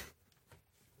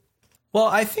 Well,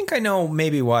 I think I know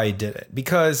maybe why he did it,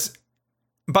 because,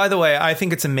 by the way, I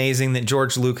think it's amazing that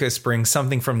George Lucas brings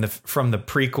something from the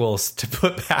prequels to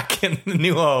put back in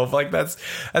New Hope. Like, that's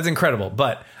incredible.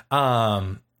 But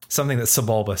something that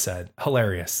Sebulba said,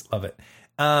 hilarious, love it.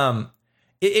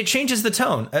 It changes the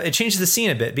tone. It changes the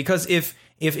scene a bit, because if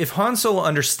Han Solo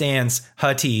understands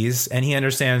Huttese and he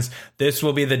understands this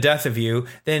will be the death of you,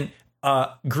 then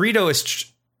Greedo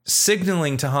is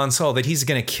signaling to Han Solo that he's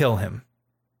going to kill him.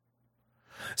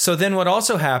 So then what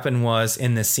also happened was,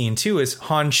 in this scene too, is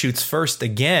Han shoots first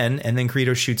again, and then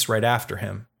Greedo shoots right after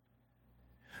him.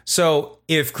 So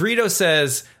if Greedo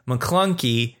says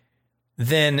McClunky,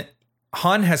 then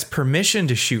Han has permission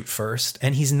to shoot first,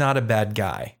 and he's not a bad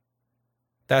guy.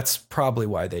 That's probably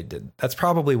why he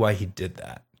did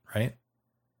that, right?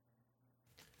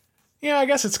 Yeah, I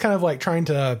guess it's kind of like trying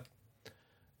to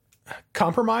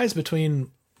compromise between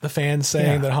the fans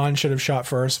saying that Han should have shot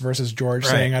first versus George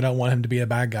saying, I don't want him to be a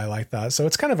bad guy like that. So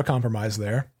it's kind of a compromise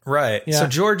there. Right. Yeah. So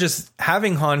George is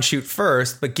having Han shoot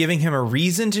first, but giving him a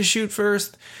reason to shoot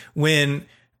first, when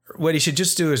what he should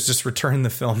just do is just return the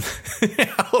film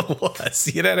how it was.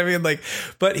 You know what I mean? Like,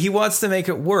 but he wants to make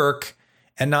it work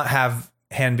and not have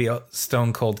Han be a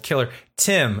stone cold killer.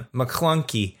 Tim,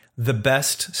 McClunky, the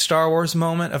best Star Wars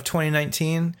moment of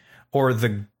 2019 or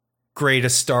the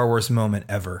greatest Star Wars moment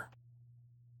ever?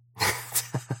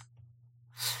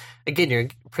 Again, you're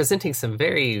presenting some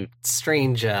very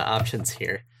strange options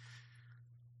here.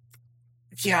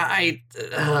 Yeah,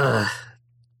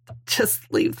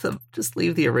 just leave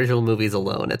the original movies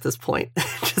alone at this point.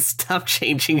 Just stop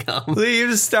changing them.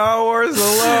 Leave Star Wars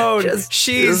alone.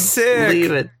 She's sick.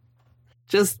 Leave it.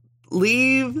 Just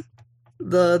leave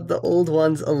the old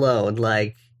ones alone.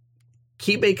 Like,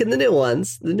 keep making the new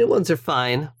ones. The new ones are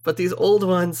fine, but these old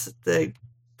ones,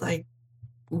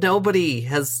 nobody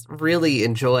has really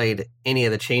enjoyed any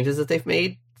of the changes that they've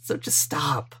made. So just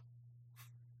stop.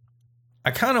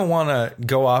 I kind of want to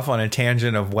go off on a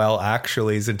tangent of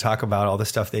actuallys and talk about all the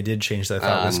stuff they did change that I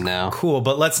thought was cool,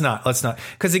 but let's not.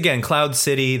 Because again, Cloud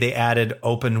City, they added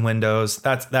open windows.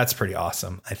 That's pretty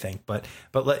awesome, I think. But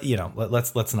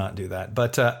let's not do that.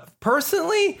 But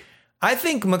personally, I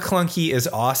think McClunky is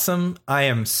awesome. I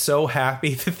am so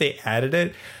happy that they added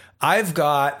it. I've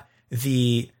got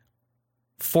the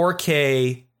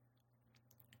 4K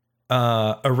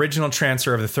original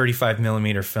transfer of the 35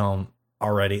 millimeter film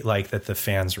already, like that the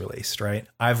fans released, right?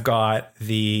 I've got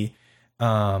the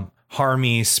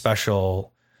Harmy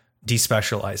special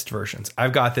despecialized versions.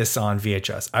 I've got this on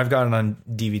VHS. I've got it on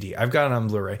DVD. I've got it on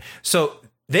Blu-ray. So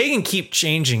they can keep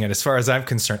changing it as far as I'm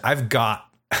concerned. I've got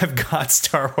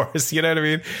Star Wars, you know what I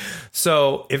mean?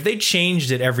 So if they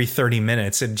changed it every 30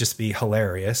 minutes, it'd just be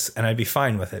hilarious, and I'd be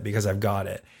fine with it because I've got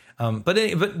it.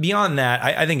 But beyond that,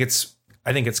 I think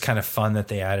it's kind of fun that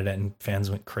they added it and fans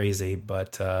went crazy.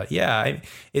 But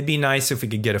it'd be nice if we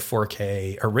could get a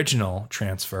 4K original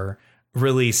transfer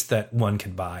release that one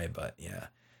could buy. But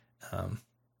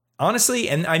honestly,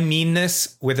 and I mean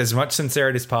this with as much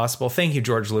sincerity as possible, thank you,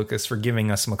 George Lucas, for giving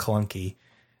us McClunky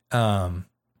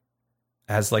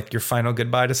as like your final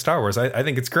goodbye to Star Wars. I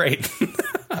think it's great.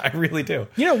 I really do.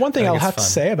 You know, one thing I'll have to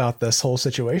say about this whole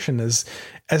situation is,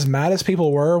 as mad as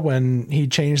people were when he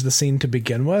changed the scene to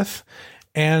begin with,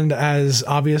 and as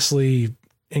obviously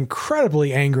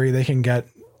incredibly angry they can get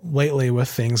lately with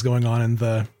things going on in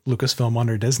the Lucasfilm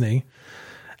under Disney,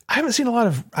 I haven't seen a lot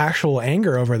of actual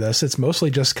anger over this. It's mostly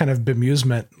just kind of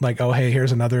bemusement, like, oh, hey,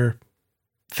 here's another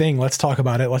thing. Let's talk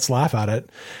about it. Let's laugh at it.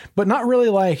 But not really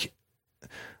like,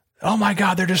 oh my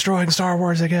God, they're destroying Star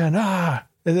Wars again.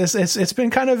 It's been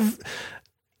kind of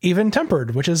even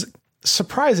tempered, which is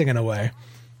surprising in a way.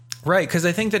 Right, because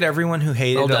I think that everyone who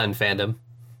hated... Well done, fandom.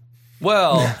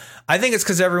 Well, I think it's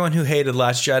because everyone who hated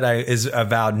Last Jedi is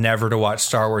vowed never to watch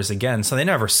Star Wars again, so they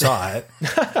never saw it.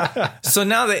 So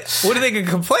now what are they going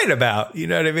to complain about? You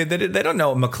know what I mean? They don't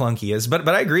know what McClunky is. But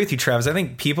I agree with you, Travis. I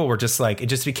think people were just like, it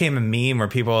just became a meme where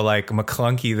people were like,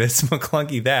 McClunky this,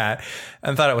 McClunky that,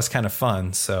 and thought it was kind of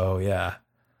fun. So, yeah.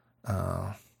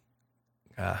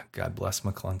 God bless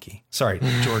McClunky. Sorry,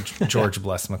 George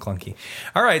bless McClunky.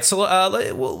 All right, so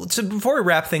before we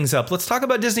wrap things up, let's talk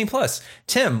about Disney Plus.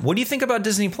 Tim, what do you think about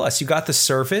Disney Plus? You got the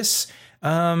service.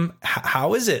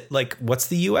 How is it? Like, what's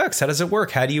the UX? How does it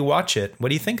work? How do you watch it? What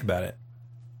do you think about it?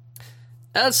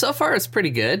 So far, it's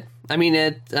pretty good. I mean,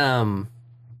 it's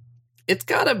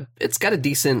got a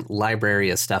decent library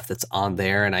of stuff that's on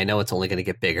there, and I know it's only going to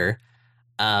get bigger.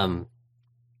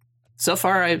 So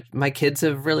far, my kids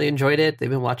have really enjoyed it. They've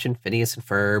been watching Phineas and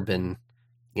Ferb, and,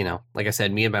 you know, like I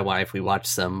said, me and my wife, we watched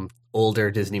some older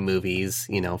Disney movies,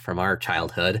 you know, from our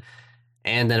childhood.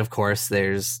 And then, of course,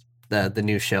 there's the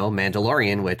new show,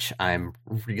 Mandalorian, which I'm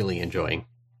really enjoying.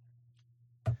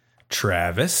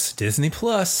 Travis, Disney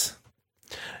Plus.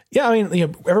 Yeah, I mean, you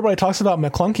know, everybody talks about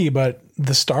McClunky, but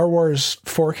the Star Wars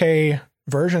 4K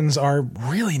versions are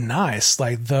really nice.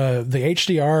 Like the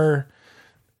HDR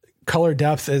color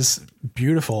depth is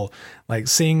beautiful. Like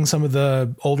seeing some of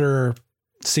the older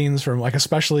scenes from, like,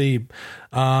 especially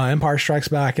Empire Strikes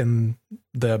Back and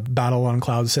the battle on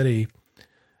Cloud City,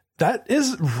 that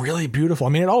is really beautiful. I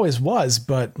mean, it always was,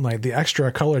 but like the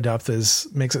extra color depth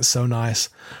makes it so nice.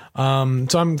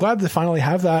 So I'm glad to finally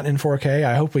have that in 4K.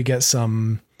 I hope we get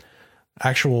some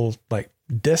actual like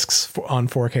discs on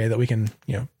 4K that we can,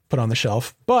 you know, put on the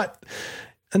shelf. But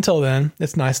until then,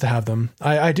 it's nice to have them.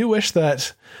 I do wish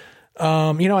that,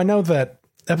 you know, I know that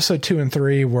episode 2 and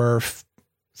 3 were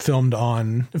filmed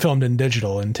in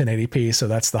digital in 1080p. So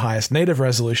that's the highest native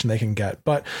resolution they can get.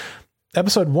 But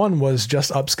episode 1 was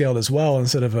just upscaled as well,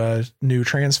 instead of a new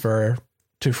transfer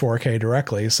to 4K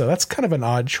directly. So that's kind of an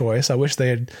odd choice. I wish they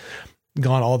had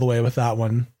gone all the way with that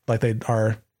one, like they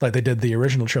did the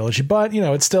original trilogy. But, you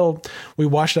know, it's still, we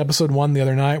watched episode 1 the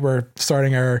other night. We're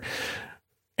starting our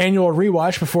annual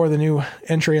rewatch before the new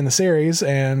entry in the series,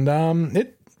 and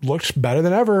it looked better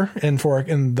than ever in the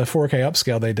 4K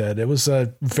upscale they did. It was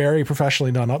a very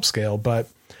professionally done upscale, but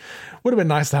would have been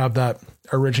nice to have that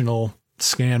original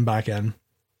scan back in.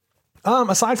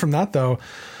 Aside from that, though,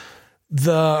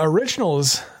 the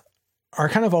originals are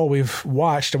kind of all we've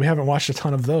watched, and we haven't watched a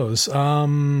ton of those.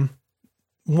 One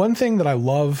thing that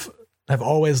I've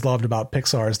always loved about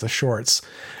Pixar is the shorts,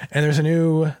 and there's a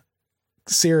new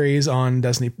series on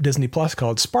Disney Plus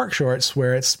called Spark Shorts,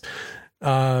 where it's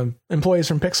employees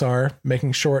from Pixar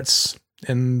making shorts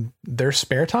in their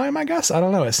spare time, I guess. I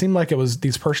don't know. It seemed like it was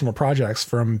these personal projects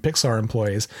from Pixar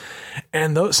employees,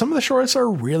 and some of the shorts are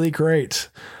really great.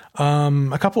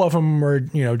 A couple of them were,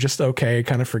 you know, just okay,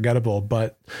 kind of forgettable,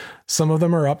 but some of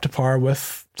them are up to par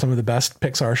with some of the best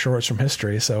Pixar shorts from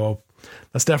history. So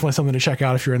that's definitely something to check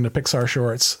out if you're into Pixar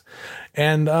shorts.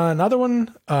 And another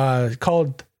one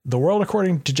called The World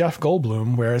According to Jeff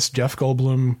Goldblum, where it's Jeff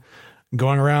Goldblum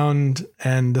going around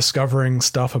and discovering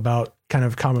stuff about kind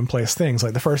of commonplace things.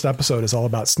 Like the first episode is all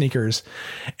about sneakers.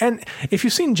 And if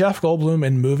you've seen Jeff Goldblum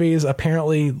in movies,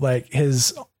 apparently like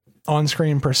his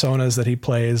on-screen personas that he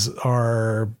plays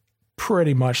are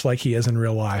pretty much like he is in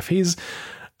real life. He's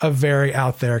a very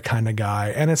out there kind of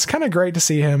guy. And it's kind of great to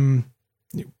see him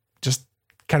just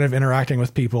kind of interacting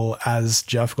with people as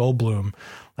Jeff Goldblum.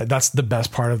 Like that's the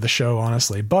best part of the show,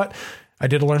 honestly. But I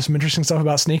did learn some interesting stuff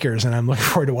about sneakers, and I'm looking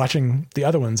forward to watching the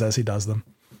other ones as he does them.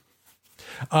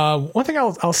 One thing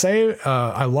I'll say,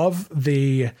 I love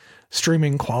the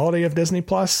streaming quality of Disney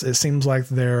Plus. It seems like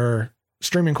their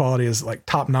streaming quality is like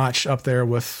top notch up there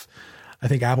with, I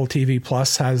think Apple TV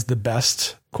Plus has the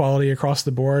best quality across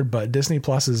the board, but Disney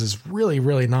Plus is really,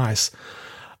 really nice.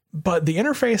 But the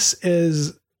interface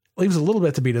leaves a little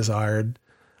bit to be desired,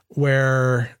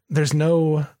 where there's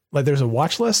a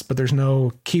watch list, but there's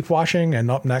no keep watching and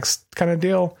up next kind of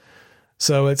deal.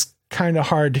 So it's kind of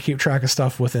hard to keep track of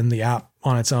stuff within the app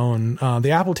on its own.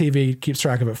 The Apple TV keeps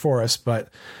track of it for us, but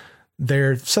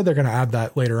they said they're going to add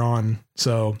that later on.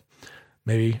 So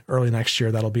maybe early next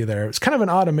year that'll be there. It's kind of an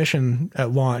odd omission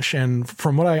at launch. And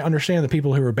from what I understand, the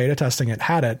people who were beta testing it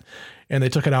had it, and they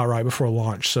took it out right before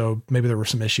launch. So maybe there were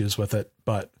some issues with it,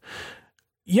 but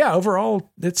yeah, overall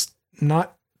it's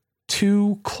not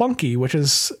too clunky, which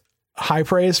is high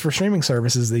praise for streaming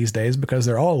services these days because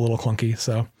they're all a little clunky.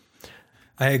 So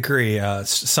I agree.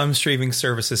 Some streaming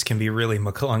services can be really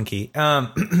McClunky.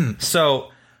 So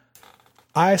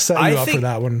I set you up for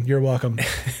that one. You're welcome.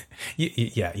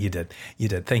 Yeah, you did. You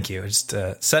did. Thank you. Just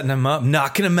setting them up,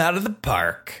 knocking them out of the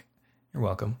park. You're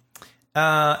welcome.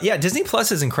 Yeah, Disney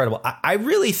Plus is incredible. I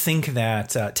really think that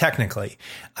technically,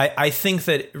 I think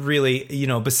that really,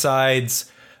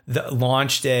 besides the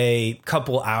launch day,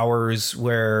 couple hours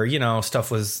where,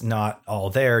 stuff was not all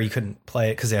there, you couldn't play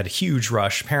it because they had a huge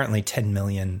rush, apparently 10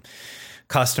 million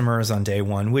customers on day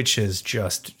one, which is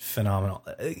just phenomenal.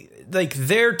 Like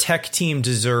their tech team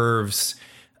deserves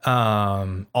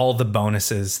all the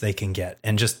bonuses they can get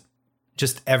and just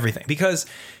everything, because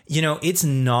it's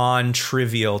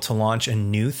non-trivial to launch a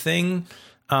new thing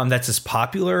that's as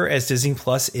popular as Disney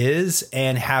Plus is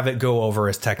and have it go over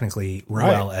as technically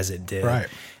well as it did. Right.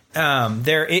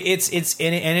 It's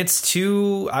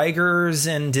to Iger's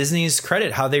and Disney's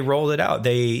credit how they rolled it out.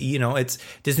 It's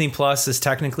Disney Plus is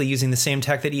technically using the same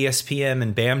tech that ESPN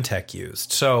and BAMTech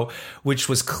used. So, which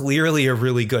was clearly a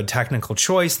really good technical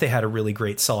choice. They had a really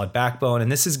great solid backbone,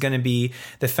 and this is going to be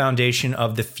the foundation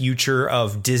of the future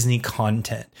of Disney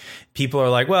content. People are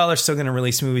like, well, they're still going to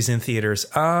release movies in theaters.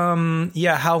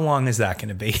 Yeah. How long is that going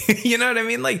to be? You know what I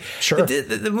mean? Like, sure.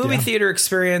 The movie theater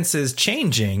experience is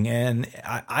changing, and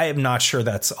I am not sure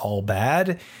that's all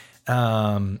bad.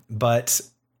 But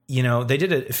they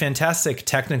did a fantastic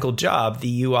technical job.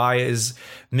 The UI is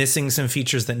missing some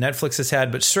features that Netflix has had,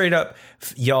 but straight up,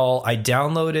 y'all, I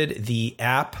downloaded the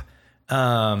app.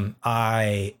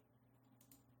 I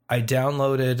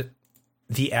downloaded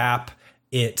the app.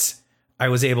 I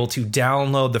was able to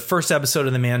download the first episode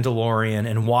of The Mandalorian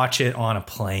and watch it on a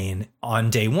plane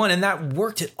on day one. And that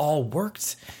worked. It all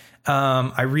worked.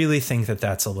 I really think that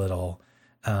that's a little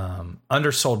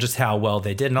undersold just how well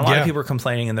they did. And a lot of people were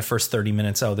complaining in the first 30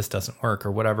 minutes, oh, this doesn't work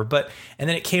or whatever. And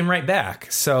then it came right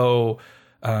back. So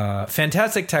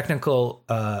fantastic technical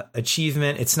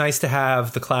achievement. It's nice to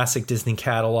have the classic Disney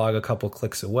catalog a couple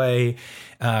clicks away,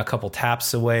 a couple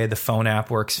taps away. The phone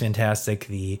app works fantastic.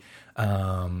 The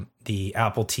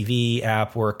Apple TV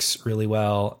app works really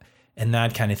well and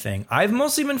that kind of thing. I've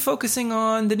mostly been focusing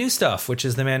on the new stuff, which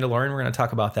is The Mandalorian. We're going to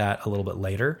talk about that a little bit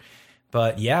later.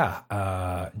 But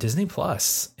yeah, Disney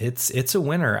Plus, it's a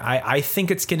winner. I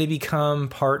think it's going to become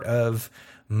part of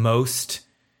most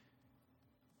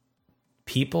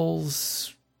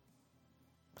people's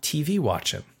TV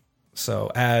watching.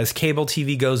 So as cable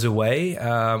TV goes away,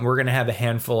 we're going to have a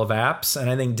handful of apps. And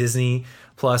I think Disney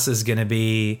Plus is going to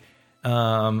be...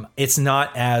 it's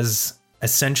not as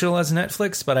essential as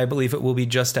Netflix, but I believe it will be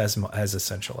just as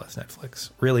essential as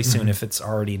Netflix really soon, if it's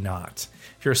already not.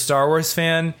 If you're a Star Wars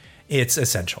fan, it's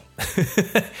essential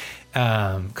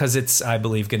because it's, I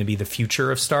believe, going to be the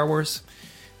future of Star Wars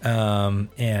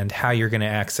and how you're going to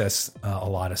access a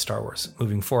lot of Star Wars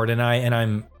moving forward.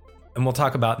 And we'll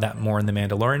talk about that more in the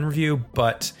Mandalorian review,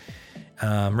 but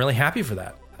I'm really happy for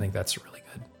that. I think that's really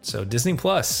good. So Disney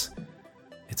Plus,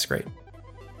 it's great.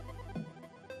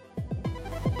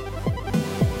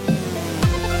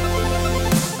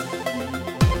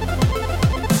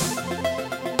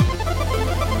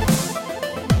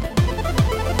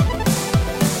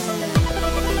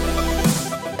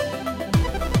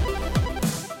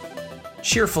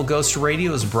 Cheerful Ghost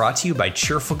Radio is brought to you by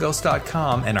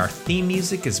CheerfulGhost.com, and our theme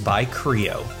music is by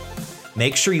Creo.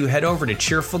 Make sure you head over to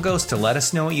Cheerful Ghost to let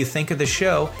us know what you think of the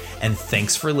show, and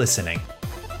thanks for listening.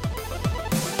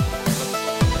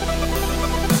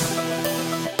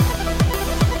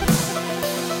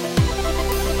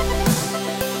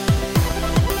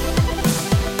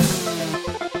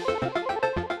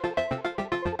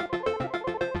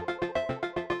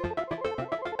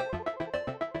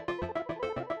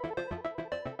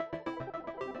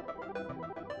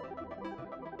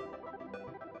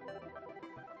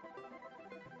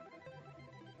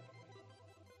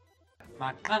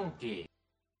 McClunky.